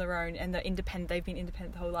thrive on their own, and they're independent. They've been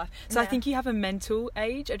independent the whole life. So I think you have a mental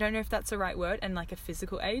age, I don't know if that's the right word, and like a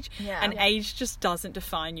physical age, and age just doesn't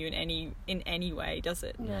define you in any way, does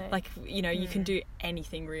it? Like, you know, you can do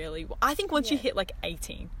anything really. I think once you hit like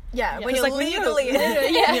 18, when you're legally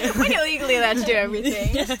when you're legally allowed to do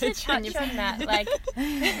everything. Just to touch on that, like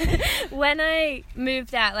when I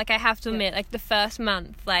moved out, like I have to admit, like the first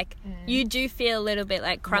month, like you do feel a little bit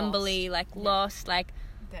like crumbly, lost, like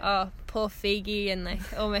oh, poor Figgy and like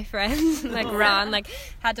all my friends like run, like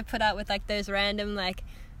had to put up with like those random like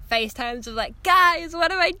FaceTimes of like, guys,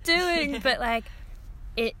 what am I doing? But like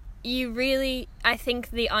you really, I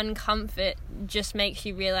think the uncomfort just makes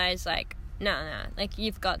you realize like, no, like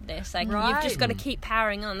you've got this, like you've just got to keep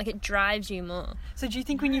powering on, like it drives you more. So do you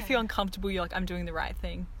think when you feel uncomfortable you're like, I'm doing the right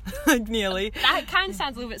thing? Like nearly. That kind of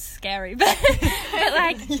sounds a little bit scary, but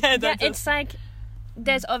like it's like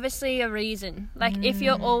there's obviously a reason. Like, if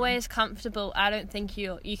you're always comfortable, I don't think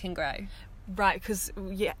you can grow. Right, because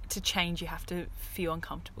to change you have to feel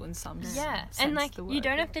uncomfortable in some sense and of the word. you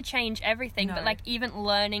don't have to change everything, No. but like even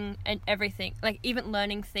learning and everything, like even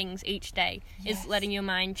learning things each day is letting your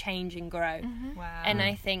mind change and grow. Wow. And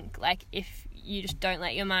I think like if you just don't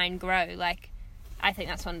let your mind grow, like I think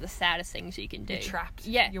that's one of the saddest things you can do. You're trapped.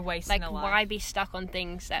 Yeah. You're wasting like a life. why be stuck on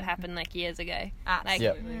things that happened like years ago?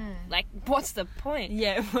 Absolutely. Like what's the point?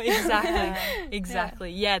 Yeah, well,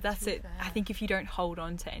 exactly. Yeah, that's it. I think if you don't hold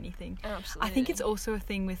on to anything. Absolutely. I think it's also a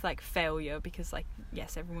thing with like failure, because like,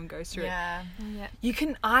 yes, everyone goes through it.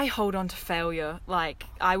 Yeah. I hold on to failure. Like,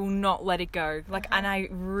 I will not let it go. Like, and I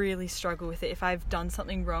really struggle with it. If I've done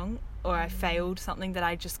something wrong or I failed something that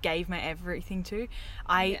I just gave my everything to,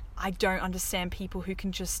 I don't understand people who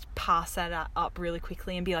can just pass that up really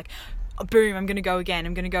quickly and be like, oh, boom, I'm gonna go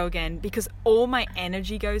again, because all my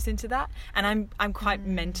energy goes into that, and I'm quite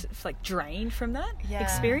drained from that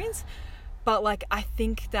experience. But like, I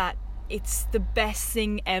think that it's the best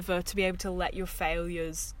thing ever to be able to let your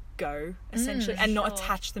failures go, essentially, and not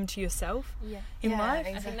attach them to yourself in life.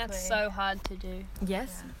 Exactly. I think that's so hard to do.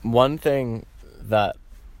 Yes. One thing that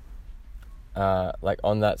like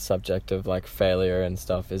on that subject of like failure and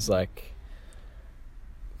stuff is like,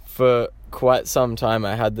 for quite some time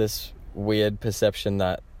I had this weird perception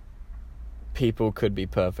that people could be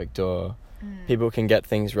perfect, or people can get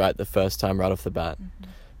things right the first time right off the bat.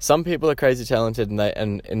 Some people are crazy talented,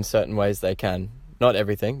 and in certain ways they can. Not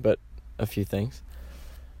everything, but a few things.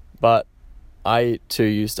 But I too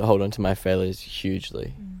used to hold on to my failures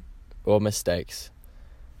hugely, or mistakes,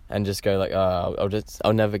 and just go like, oh,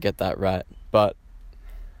 I'll never get that right. But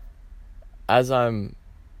as I'm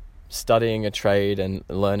studying a trade and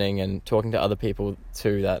learning and talking to other people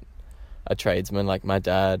too that are tradesmen, like my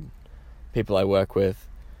dad, people I work with,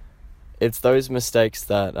 it's those mistakes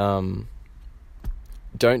that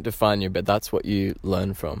don't define you, but that's what you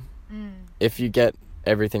learn from. If you get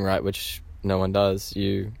everything right, which no one does,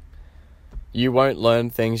 you won't learn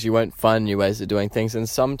things, you won't find new ways of doing things, and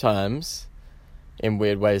sometimes in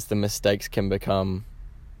weird ways the mistakes can become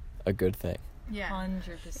a good thing.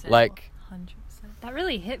 100%. Like 100%. That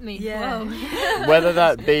really hit me. Yeah. Whoa. whether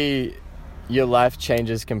that be your life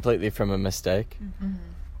changes completely from a mistake,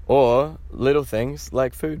 or little things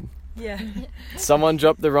like food. Yeah. Someone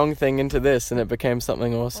dropped the wrong thing into this and it became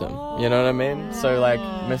something awesome. You know what I mean? So like,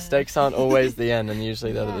 mistakes aren't always the end, and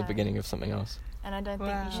usually they're the beginning of something else. And I don't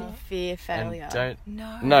think you should fear failure. And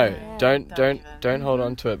Don't don't hold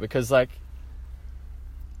on to it, because like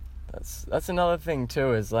that's another thing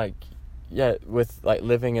too, is like, with like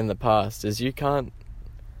living in the past, is you can't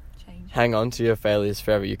hang on to your failures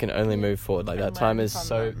forever. You can only move forward. Like, that time has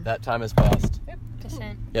passed.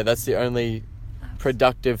 Percent. Yeah, that's the only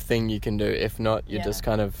productive thing you can do. If not, you're just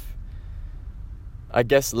kind of, I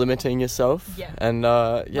guess, limiting yourself. Yeah. And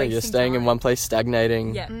you're Wasting staying in time. one place,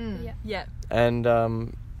 stagnating. Yeah. Yeah. And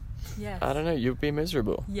Yes. I don't know, you'll be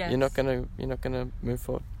miserable. Yes. You're not gonna move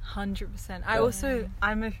forward. 100%.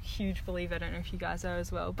 I'm a huge believer, I don't know if you guys are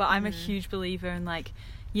as well, but I'm a huge believer in, like,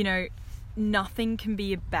 you know, nothing can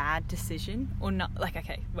be a bad decision, or not, like,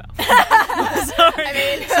 okay, well,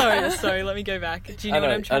 sorry, let me go back. Do you know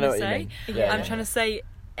what I'm trying to say? I'm trying to say,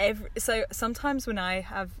 so sometimes when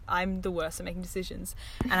I'm the worst at making decisions,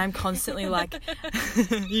 and I'm constantly like,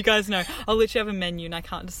 you guys know, I'll literally have a menu and I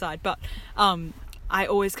can't decide, but I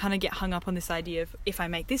always kind of get hung up on this idea of, if I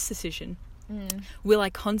make this decision, will I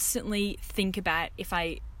constantly think about if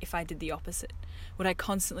I did the opposite? Would I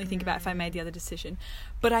constantly think about if I made the other decision?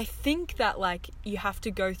 But I think that, like, you have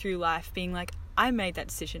to go through life being like, I made that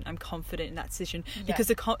decision, I'm confident in that decision, because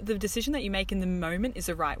the decision that you make in the moment is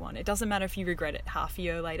the right one. It doesn't matter if you regret it half a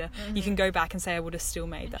year later. You can go back and say, I would have still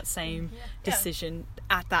made that same decision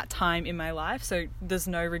at that time in my life, so there's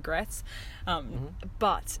no regrets.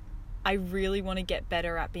 But I really want to get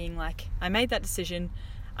better at being like, I made that decision,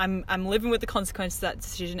 I'm living with the consequences of that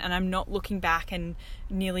decision, and I'm not looking back and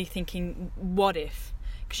nearly thinking, what if?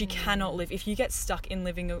 Because you cannot live, if you get stuck in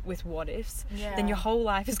living with what ifs, then your whole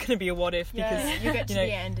life is going to be a what if, because you get to the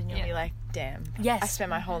end and you'll be like, damn, I spent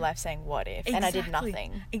my whole life saying what if, and I did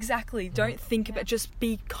nothing. Exactly. Don't think about, just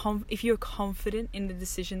be if you're confident in the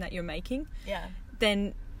decision that you're making,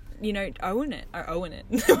 then, you know, own it, but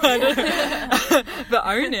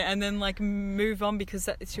own it, and then, like, move on, because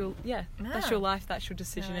that's your that's your life, that's your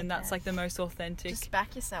decision, and that's like the most authentic, just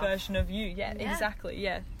back yourself version of you. Exactly.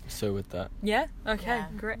 So with that,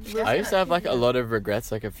 great. I used to have like a lot of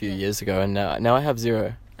regrets like a few years ago, and now I have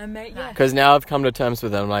zero, Nice. because now I've come to terms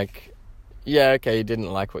with it. I'm like, okay, you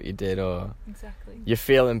didn't like what you did, or you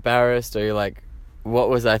feel embarrassed, or you're like, what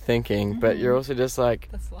was I thinking? But you're also just like,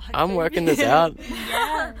 That's life, I'm baby. working this out.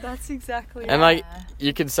 Yeah, that's exactly And right. like,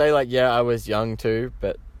 you could say like, yeah, I was young too,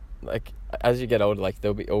 but like, as you get older, like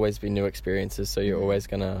there'll always be new experiences, so you're always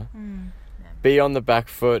gonna be on the back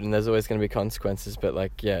foot, and there's always gonna be consequences. But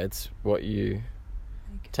like, yeah, it's what you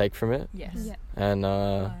take from it. Yes. Yeah. And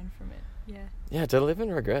Learn from it. Yeah. to live in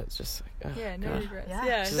regret, it's just like, oh, Yeah, no God. regrets. Yeah.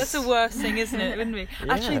 Yeah, Just- that's the worst thing, isn't it? Wouldn't it?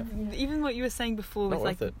 Yeah. Actually, even what you were saying before Not with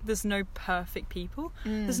like, worth it. there's no perfect people.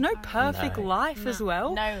 There's no perfect No. life as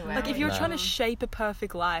well. No way. Like if you're No. trying to shape a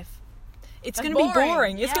perfect life, it's That's going to be boring.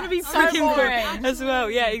 boring. It's Yeah, going to be so freaking boring boring. as well.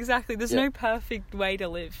 Yeah, exactly. There's Yeah. no perfect way to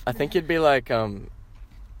live. I think you'd be like,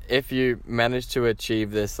 if you managed to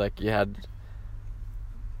achieve this, like you had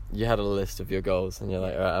a list of your goals, and you're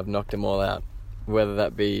like, all right, I've knocked them all out, whether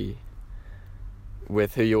that be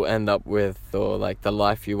with who you'll end up with, or like the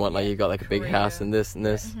life you want, like you got like a big Career. house and this and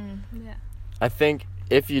this. Yeah. I think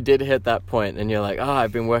if you did hit that point and you're like, oh,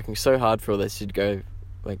 I've been working so hard for all this, you'd go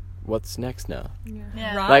like, what's next now?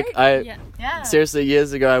 Yeah. Right? Like I Yeah. Yeah. seriously,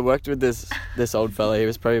 years ago I worked with this old fella. He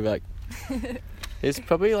was probably like he's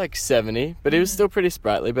probably like 70, but he was still pretty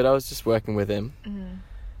sprightly, but I was just working with him.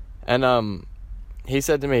 And he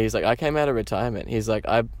said to me, he's like, I came out of retirement. He's like,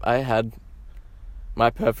 I had my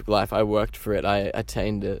perfect life. I worked for it. I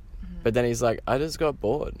attained it. But then he's like, I just got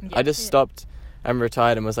bored. Yeah. I just stopped and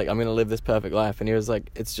retired and was like, I'm going to live this perfect life. And he was like,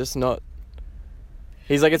 it's just not...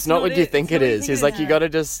 He's like, it's not what you think it is. He's like, you got to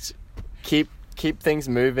just keep things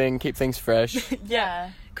moving, keep things fresh.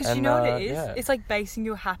 Yeah. Because you And, know what it is? yeah. It's like basing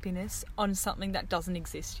your happiness on something that doesn't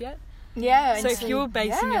exist yet. Yeah. So if you're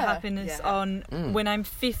basing your happiness Yeah. on when I'm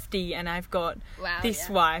 50 and I've got Wow. this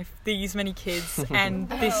yeah. wife, these many kids, and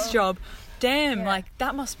this job, damn, Yeah. like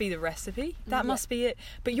that must be the recipe. That must be it.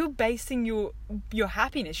 But you're basing your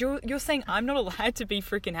happiness. You're saying I'm not allowed to be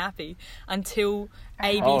freaking happy until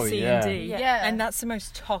A, B, Oh, C, yeah. and D. Yeah. And that's the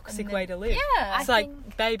most toxic way to live. Yeah. It's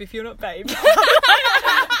like, babe, if you're not babe.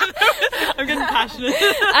 I'm getting passionate.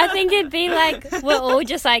 I think it'd be like we're all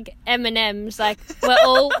just like M&Ms, like we're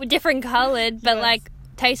all different coloured, but like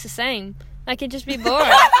taste the same. Like it'd just be boring.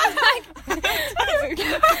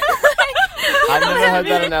 I've never heard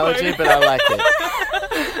that analogy, but I like it.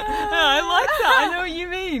 I like that. I know what you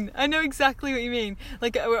mean. I know exactly what you mean.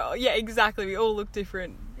 Like, yeah, exactly. We all look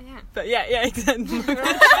different. Yeah. But yeah, exactly.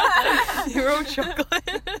 You're all chocolate.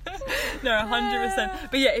 No,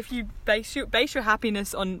 100%. But yeah, if you base your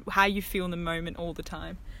happiness on how you feel in the moment all the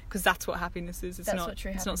time, because that's what happiness is. It's That's not. what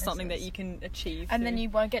true It's not happiness something that is. you can achieve. And then through- you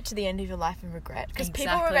won't get to the end of your life and regret, because people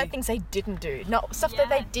Exactly. regret things they didn't do, not stuff that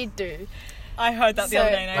they did do. I heard that the So,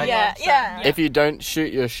 other day. And I yeah, loved that. yeah. If you don't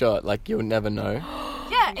shoot your shot, like you'll never know.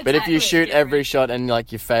 Yeah, But if you exactly. shoot every shot and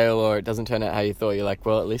like you fail or it doesn't turn out how you thought, you're like,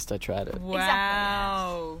 well, at least I tried it.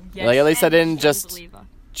 Wow. Yes. Like at least I And didn't a just believer.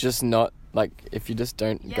 not like, if you just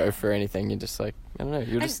don't go Yeah. for anything, you're just like, I don't know,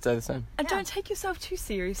 you'll just stay the same. And Yeah. don't take yourself too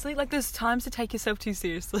seriously. Like, there's times to take yourself too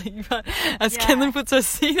seriously. But as Yeah. Kenlyn puts her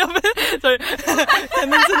seat up, so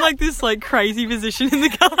Kenlyn's in like this like crazy position in the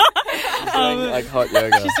car. Doing like hot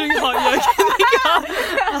yoga. She's doing hot yoga in the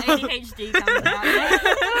car. ADHD comes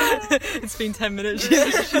out. It's been 10 minutes.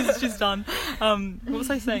 She's done. What was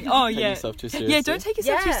I saying? Oh, Take yeah. yourself too seriously. Yeah, don't take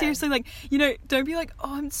yourself too Yeah. seriously. Like, don't be like,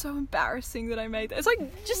 oh, I'm so embarrassing that I made that. It's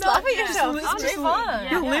like, Just laugh at yourself. Just It's really fun.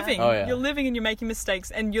 You're Yeah. living. Oh, yeah. You're living and you're making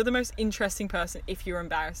mistakes, and you're the most interesting person if you're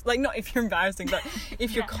embarrassed. Like, not if you're embarrassing, but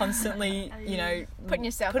if you're constantly, Putting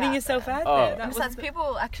yourself putting out yourself there. out Oh. there. That Besides, was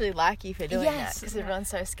people actually like you for doing that, Yes. because everyone's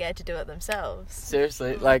so scared to do it themselves.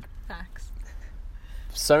 Seriously, like facts.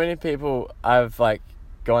 so many people I've like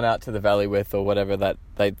gone out to the valley with or whatever that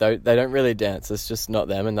they don't really dance. It's just not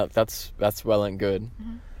them, and that's well and good.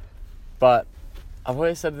 But I've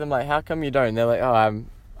always said to them like, how come you don't? And they're like, oh,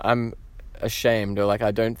 I'm ashamed, or like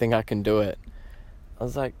I don't think I can do it. I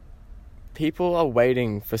was like, people are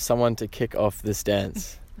waiting for someone to kick off this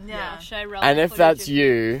dance. Yeah. Show roll And if footage that's of-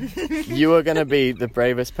 you are going to be the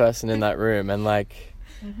bravest person in that room, and like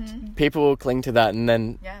people will cling to that, and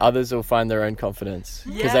then Yeah. others will find their own confidence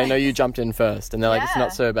because Yeah. they know you jumped in first, and they're like, it's Yeah.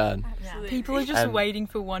 not so bad. People are just And- waiting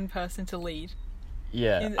for one person to lead.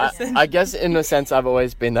 Yeah, In a sense. I guess in a sense I've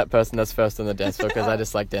always been that person that's first on the dance floor because I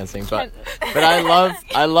just like dancing, but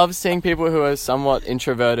I love seeing people who are somewhat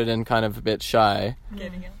introverted and kind of a bit shy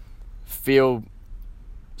Getting it. feel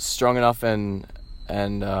strong enough and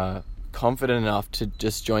confident enough to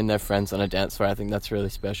just join their friends on a dance floor. I think that's really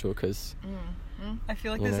special because I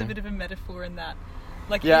feel like You there's know. a bit of a metaphor in that.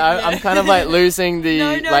 Like, I'm kind of like losing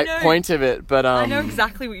the No. point of it, but I know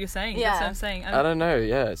exactly what you're saying. Yeah. That's what I'm saying. I don't know.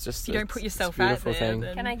 Yeah, it's just If you don't it's- put it's yourself a out beautiful there, thing.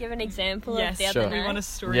 then Can I give an example yes, of the Sure. other we night? want a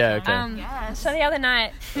story. Yeah, time. okay. So the other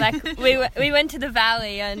night, like we went to the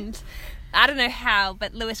valley and I don't know how,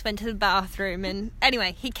 but Lewis went to the bathroom, and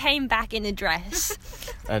anyway, he came back in a dress.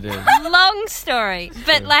 I did. Long story,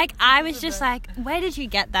 but like I was just like, where did you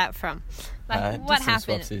get that from? Like, what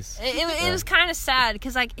happened? It was kind of sad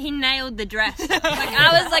because like he nailed the dress. Like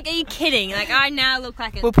I was like, are you kidding? Like I now look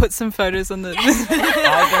like a... We'll put some photos on the...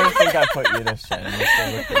 I don't think I put you to shame.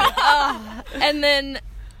 And then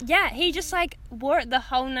yeah, he just like wore it the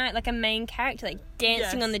whole night like a main character, like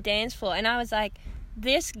dancing on the dance floor, and I was like,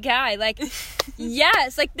 this guy, like,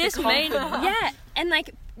 yes, like this made him, and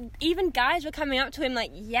like even guys were coming up to him like,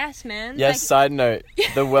 yes, man. Yes, like, side note,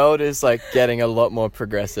 the world is like getting a lot more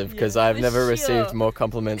progressive because I've never received more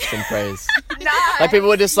compliments than praise. Like people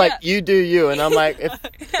were just like, you do you, and I'm like,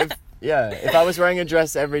 if I was wearing a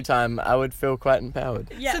dress every time, I would feel quite empowered.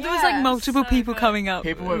 So there was like multiple people coming up.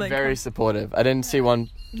 People were like, very supportive. I didn't see one.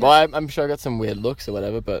 Well, I'm sure I got some weird looks or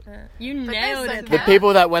whatever, but you nailed it. the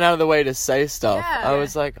people that went out of the way to say stuff, I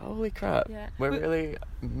was like, holy crap, we're really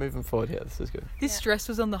moving forward here. This is good. This dress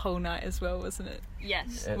was on the whole night as well, wasn't it?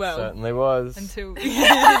 Yes. It certainly was. Until... It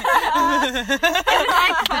was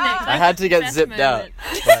iconic. I had to get Best zipped out. moment.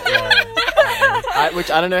 But,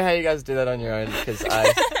 which I don't know how you guys do that on your own because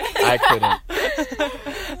I couldn't.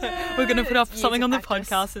 We're going to put up something on the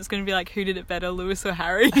podcast that's going to be like, who did it better, Lewis or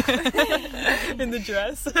Harry? In the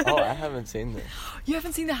dress. Oh, I haven't seen this. You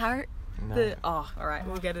haven't seen the Harry? No. Alright,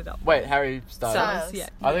 we'll get it up. Wait, Harry Styles? Yeah.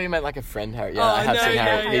 I thought you meant like a friend Harry. Yeah, I have no, seen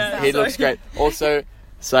Harry. no, He looks great. Also,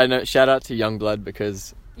 side note, shout out to Youngblood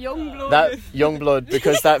because... Youngblood,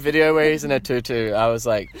 because that video where he's in a tutu, I was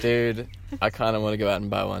like, dude, I kind of want to go out and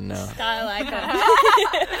buy one now. Style icon.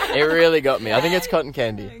 It really got me. I think it's cotton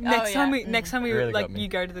candy. Next time we Really like got me. you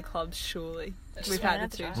go to the clubs, surely. We've had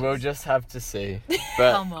the two. We'll just have to see.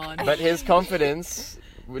 But, Come on. But his confidence,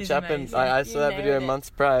 which He's happened, amazing. I saw that video nailed it. months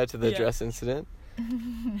prior to the dress incident.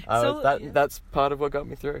 That's part of what got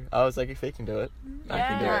me through. I was like, if he can do it, I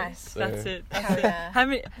can do it. So. That's it. Yeah. How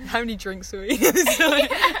many drinks were we?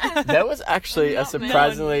 There was actually a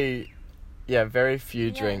surprisingly, very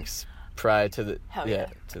few drinks prior to the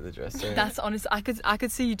to the dress. So. That's honest. I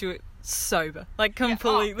could see you do it sober, like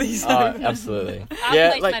completely sober. Oh, absolutely.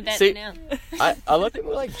 I'll place my bet now. A lot of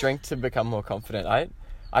people like drink to become more confident. I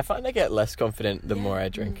find I get less confident the more I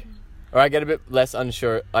drink. Or I get a bit less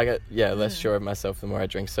unsure. I get less sure of myself the more I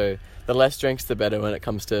drink. So the less drinks, the better when it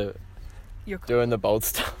comes to doing the bold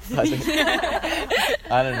stuff. I think.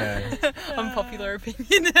 I don't know. Unpopular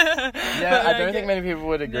opinion. I don't think many people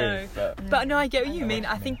would agree. No. But But no, I get what you mean.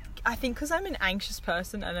 I think because I'm an anxious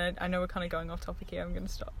person, and I know we're kind of going off topic here. I'm going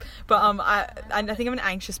to stop. But I think I'm an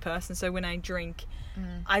anxious person. So when I drink,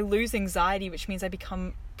 I lose anxiety, which means I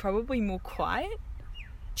become probably more quiet.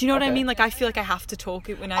 Do you know what I mean? Like I feel like I have to talk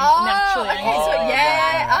it when I'm naturally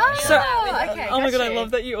anxious. Oh my god, I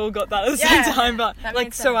love that you all got that at the same time. But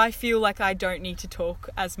like, so I feel like I don't need to talk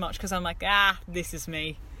as much because I'm like, this is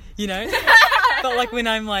me, you know. But like when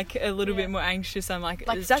I'm like a little bit more anxious, I'm like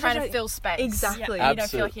is that trying to fill space. Exactly. You don't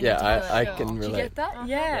feel like you need to I can relate. Do you get that?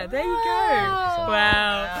 Yeah, there you go.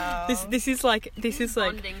 Wow. This is like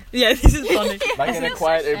Bonding. Yeah, this is bonding. Like in a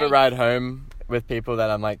quiet Uber ride home with people that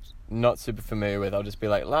I'm like not super familiar with, I'll just be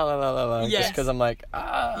like la la la la la, just because I'm like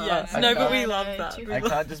Yes. I No, can't- but we love that. I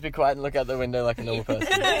can't just be quiet and look out the window like a normal person.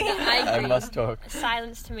 I must talk.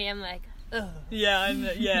 Silence to me, I'm like, ugh. Yeah, I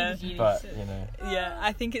know, yeah. But you know, Yeah,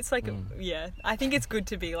 I think it's like, I think it's good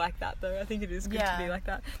to be like that though. I think it is good to be like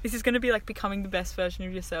that. This is going to be like becoming the best version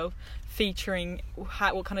of yourself, featuring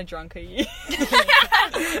what kind of drunk are you?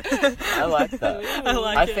 I like that.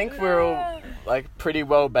 I think we're all like pretty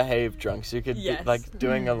well behaved drunks. You could be like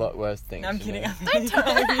doing a lot worse things. No, I'm kidding. Don't talk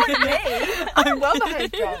about me. I'm well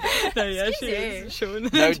behaved drunk. No, yeah, she Excuse is. Sure.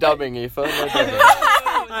 No dubbing, Aoife. No dubbing.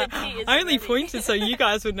 I only pointed so you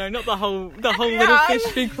guys would know, not the whole Little Fish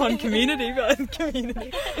Big Pond community, but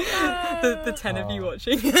community. The 10 of you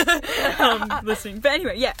watching, listening. But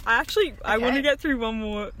anyway, I want to get through one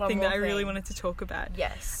more thing that I really wanted to talk about.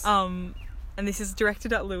 Yes. And this is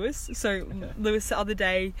directed at Lewis. So Lewis, the other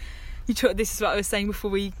day, this is what I was saying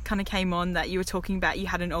before we kind of came on, that you were talking about you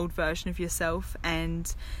had an old version of yourself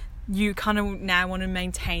and you kind of now want to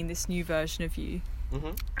maintain this new version of you.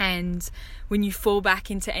 Mm-hmm. And when you fall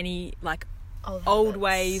back into any like old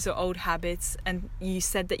ways or old habits, and you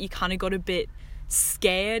said that you kind of got a bit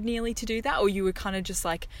scared nearly to do that, or you were kind of just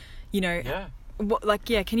like, you know,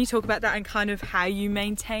 can you talk about that and kind of how you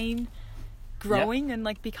maintain growing and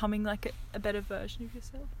like becoming like a better version of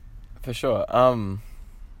yourself? For sure.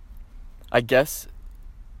 I guess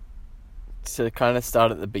to kind of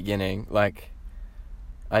start at the beginning, like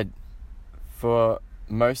for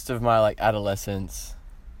most of my like adolescence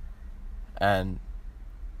and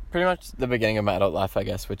pretty much the beginning of my adult life, I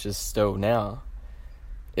guess, which is still now,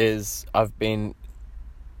 is I've been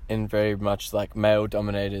in very much like male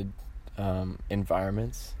dominated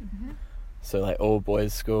environments. Mm-hmm. So like all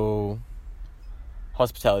boys school,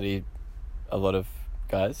 hospitality, a lot of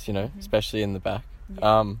guys, you know, Mm-hmm. especially in the back.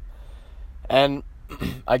 Yeah. And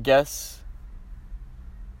I guess,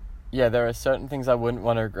 yeah, there are certain things I wouldn't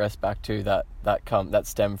want to regress back to that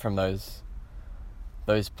stem from those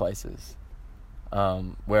places,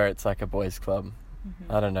 where it's like a boys' club.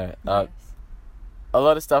 Mm-hmm. I don't know. Yes. A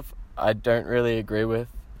lot of stuff I don't really agree with,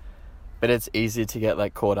 but it's easy to get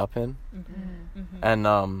like caught up in. Mm-hmm. Mm-hmm.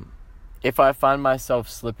 And if I find myself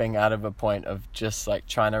slipping out of a point of just like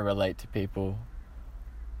trying to relate to people,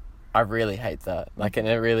 I really hate that. Like, and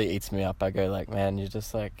it really eats me up. I go like, man, you're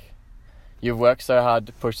just like, you've worked so hard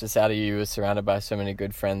to push this out of you. You were surrounded by so many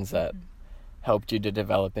good friends that helped you to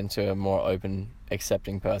develop into a more open,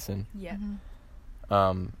 accepting person. Yeah.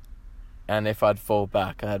 Mm-hmm. And if I'd fall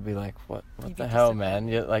back, I'd be like, what You'd the be hell, man?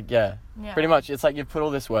 You're like, yeah, pretty much. It's like you've put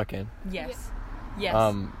all this work in. Yes.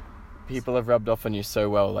 Yes. People have rubbed off on you so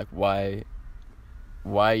well. Like, why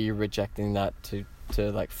are you rejecting that to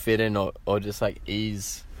like fit in or just like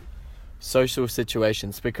ease social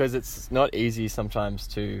situations? Because it's not easy sometimes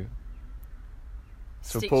to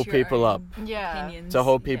Stick pull to your people up, own Yeah. opinions. to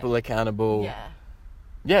hold people accountable. Yeah.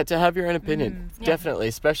 Yeah, to have your own opinion. Yeah. Definitely,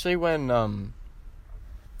 especially when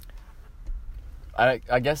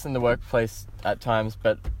I guess in the workplace at times,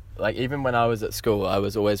 but like even when I was at school, I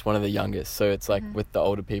was always one of the youngest. So it's like with the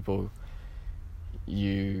older people,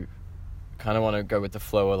 you kind of want to go with the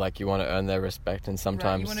flow, or like you want to earn their respect, and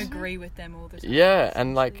sometimes you want to agree with them all the time. Yeah,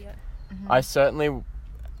 and like Mm-hmm. I certainly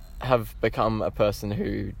have become a person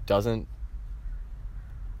who doesn't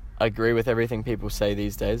agree with everything people say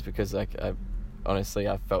these days, because like I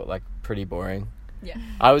felt like pretty boring. Yeah.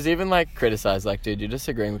 I was even like criticized, like, dude, you're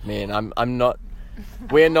disagreeing with me, and I'm not.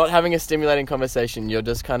 We're not having a stimulating conversation. You're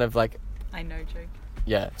just kind of like, I know, joke.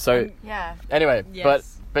 yeah. So Yeah. anyway,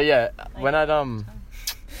 Yes. but yeah, when I'm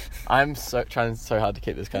trying so hard to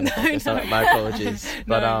keep this kind of focus. No. My apologies,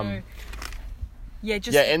 but No. Yeah,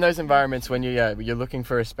 just yeah, in those environments when you're looking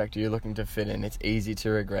for respect, or you're looking to fit in, it's easy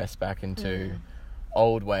to regress back into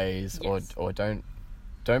old ways, Yes. or don't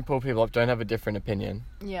pull people up, don't have a different opinion.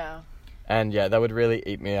 Yeah. And yeah, that would really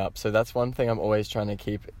eat me up. So that's one thing I'm always trying to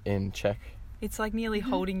keep in check. It's like nearly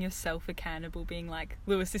holding yourself accountable, being like,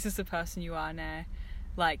 Lewis, this is the person you are now.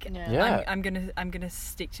 Like, Yeah. I'm gonna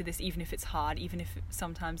stick to this, even if it's hard, even if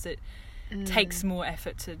sometimes it takes more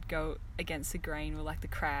effort to go against the grain, or like the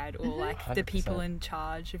crowd, or like the people 100%. in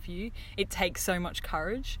charge of you. It takes so much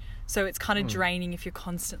courage. So it's kind of draining if you're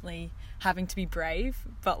constantly having to be brave.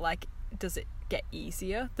 But like, does it get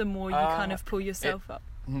easier the more you kind of pull yourself up?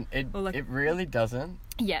 It Or like- it really doesn't.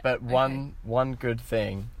 Yeah. But okay. one good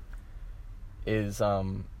thing is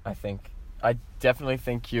I definitely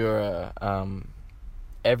think you're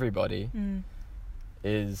everybody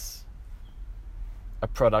is a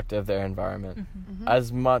product of their environment.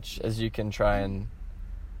 As much as you can try and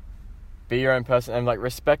be your own person, and like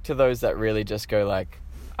respect to those that really just go like,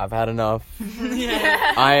 I've had enough.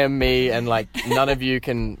 Yeah. I am me, and like none of you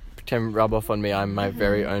can rub off on me. I'm my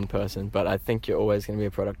very own person. But I think you're always going to be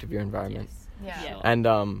a product of your environment. Yeah. Yeah.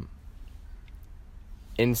 And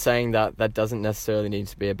in saying that, that doesn't necessarily need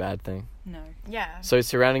to be a bad thing. No. Yeah. So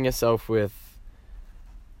surrounding yourself with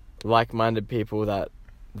like-minded people that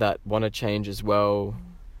want to change as well,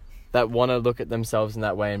 that want to look at themselves in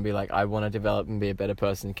that way and be like, I want to develop and be a better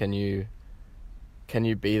person. Can you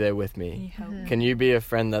be there with Can you me? help? Can you be a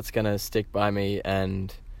friend that's going to stick by me,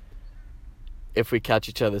 and if we catch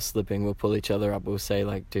each other slipping, we'll pull each other up. We'll say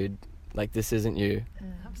like, dude, like this isn't you.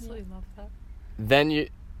 Absolutely love that. Then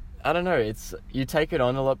I don't know, you take it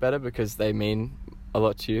on a lot better because they mean a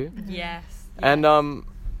lot to you. Yes. And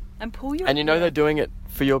pull your and you know they're doing it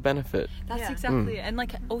for your benefit. That's Yeah. exactly it. And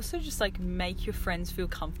like also just like make your friends feel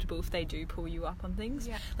comfortable if they do pull you up on things.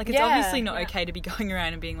 Yeah. Like it's Yeah. obviously not Yeah. okay to be going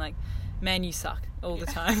around and being like, man, you suck all the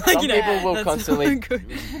time. Like, Some you know, people will that's constantly not good.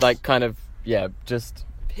 like kind of just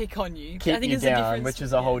Pick on you. I keep think you it's a down, difference. which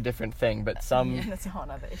is a whole different thing. But some That's a whole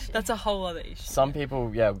other issue. That's a whole other issue. some people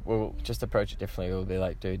will just approach it differently. Will be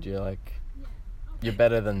like, dude, you're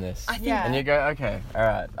better than this. I think Yeah. And you go, okay, all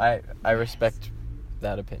right, I respect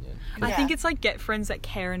that opinion. I think Yeah. it's like get friends that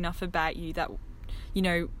care enough about you that, you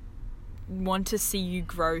know, want to see you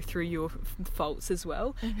grow through your faults as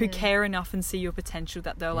well, who care enough and see your potential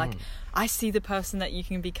that they're like, I see the person that you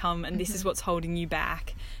can become, and this is what's holding you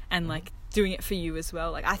back, and like doing it for you as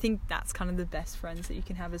well. Like I think that's kind of the best friends that you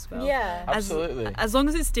can have as well. Yeah. Absolutely. As long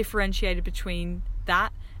as it's differentiated between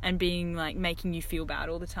that and being like making you feel bad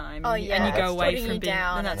all the time. Oh, and, yeah. and you go It's away putting from you being.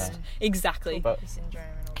 down And that's and exactly. But syndrome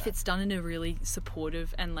and all If that. it's done in a really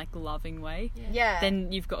supportive and like loving way, Yeah.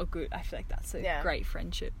 then you've got a good. I feel like that's a great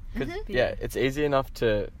friendship. 'cause, Mm-hmm. yeah, it's easy enough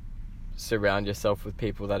to surround yourself with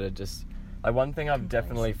people that are just like, one thing I've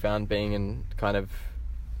definitely found being in kind of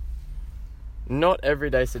not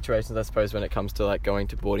everyday situations, I suppose, when it comes to like going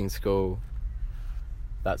to boarding school,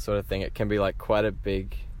 that sort of thing, it can be like quite a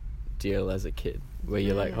big deal as a kid where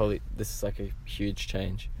you're like, holy, this is like a huge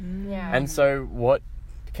change. Yeah. And so what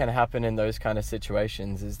can happen in those kind of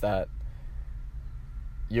situations is that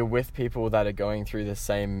you're with people that are going through the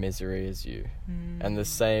same misery as you and the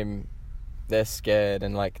same, they're scared,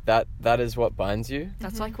 and like that is what binds you.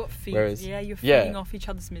 That's like what feeds. Whereas- You're feeding off each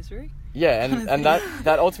other's misery. Yeah, and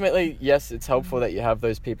that ultimately, yes, it's helpful that you have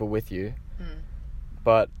those people with you,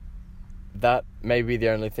 but that may be the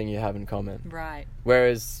only thing you have in common. Right.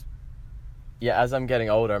 Whereas, yeah, as I'm getting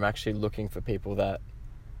older, I'm actually looking for people that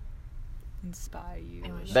Inspire you.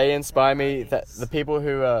 they inspire me, that the people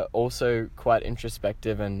who are also quite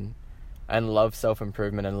introspective and love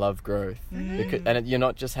self-improvement and love growth. Because, you're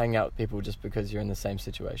not just hanging out with people just because you're in the same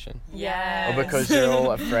situation. Yeah. Or because you're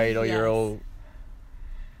all afraid or you're Yes. all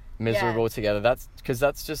miserable together. That's because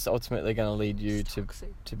that's just ultimately going to lead you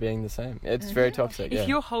to being the same. It's very toxic. If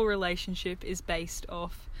your whole relationship is based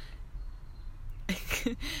off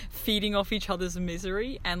feeding off each other's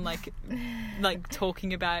misery and like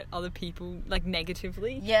talking about other people like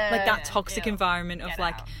negatively, like that toxic environment of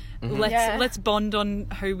like let's bond on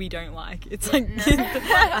who we don't like. It's like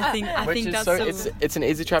I Which think is that's so it's an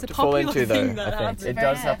easy trap it's a to fall popular into, though. thing that I think happens. it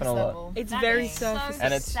does happen a lot, it's That very is so surface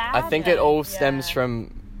and it's. sad, I think it all though. stems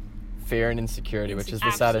from fear and insecurity, which is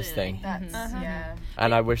the saddest thing. That's,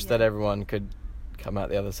 And I wish that everyone could come out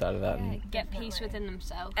the other side of that. And Get peace within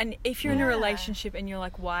themselves. And if you're in a relationship and you're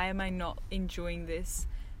like, why am I not enjoying this?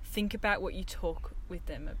 Think about what you talk with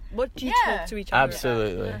them. What do you talk to each other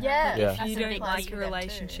absolutely. about? Yeah. Yeah. If you That's a don't big like key a for them too.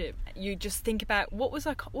 relationship, you just think about what is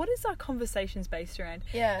our conversations based around?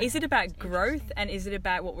 Yeah. Is it about growth, and is it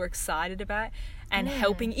about what we're excited about and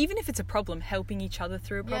helping, even if it's a problem, helping each other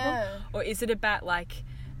through a problem? Yeah. Or is it about like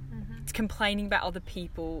complaining about other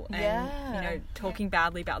people and talking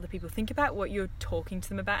badly about other people? Think about what you're talking to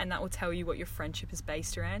them about, and that will tell you what your friendship is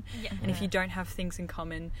based around. And if you don't have things in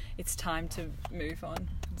common, it's time to move on.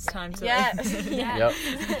 It's time to Yep.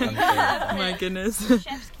 oh my goodness.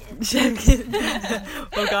 Chef's Chef kid.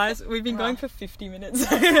 Well, guys, we've been going for 50 minutes.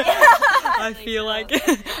 I feel like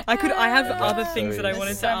I have other things that I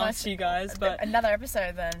wanted to ask you guys, but another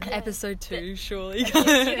episode then. episode 2 surely. You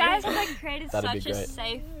guys have like created That'd be such a great.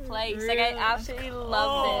 safe place. Like I absolutely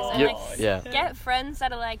love this. And like Yeah. get friends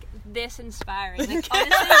that are like this inspiring. Like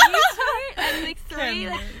honestly, you two and like three,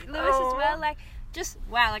 like Lewis as well. Like just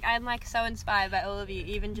wow. Like I'm like so inspired by all of you.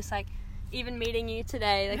 Even just like even meeting you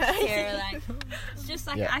today, like here, like it's just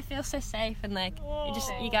like I feel so safe and like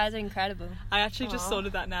you guys are incredible. I actually just thought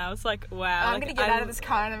of that now. It's like wow. I'm like, gonna get out of this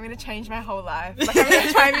car and I'm gonna change my whole life. Like I'm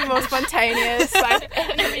gonna try and be more spontaneous. Like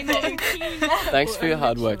Thanks for your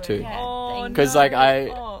hard work too. Oh, Because like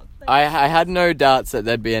I had no doubts that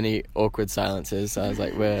there'd be any awkward silences. So I was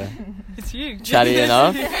like, we're it's you. chatty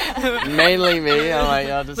enough. Mainly me. I'm like,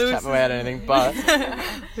 I'll just Lewis chat my way out of anything. But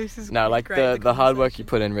This is no, like great, the hard work you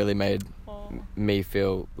put in really made Oh. me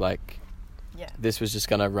feel like this was just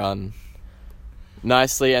gonna run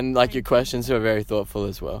nicely, and like your questions were very thoughtful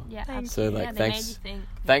as well. Yeah, Thank absolutely. you. Yeah, So, like, they thanks- made you think.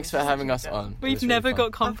 Thanks for having us on. It We've was really never fun.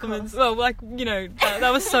 got compliments. Well, like, you know,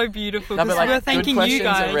 that was so beautiful. No, but like we're good thanking questions you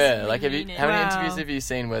guys. are rare. Like, how many Wow. interviews have you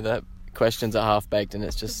seen where the questions are half baked and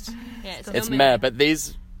it's just Yeah, it's meh? But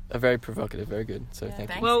these are very provocative, very good. So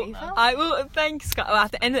thank you. Well, Eva. I will thanks.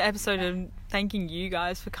 At the end of the episode, I'm thanking you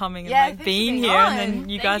guys for coming and Yeah, like thanks for being being here, on. and then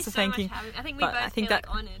you guys are thanking. I think we but both I think feel that-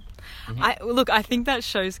 like honoured. I think that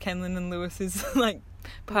shows Kenlyn and Lewis's like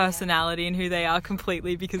personality and who they are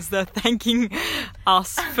completely, because they're thanking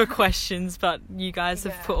us for questions, but you guys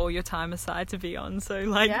have put all your time aside to be on. So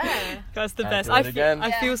like, guys, the I'll best. do it again.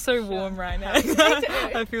 I feel so warm right now.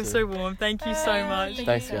 I feel so warm. Thank you so much.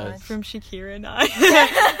 Thanks, guys. From Shakira and I.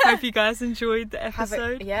 Hope you guys enjoyed the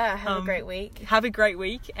episode. Have a great week. Have a great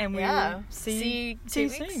week, and we Yeah. will see See you you 2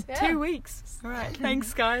 soon. weeks. Yeah. 2 weeks. All right.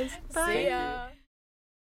 Thanks, guys. Bye. See ya.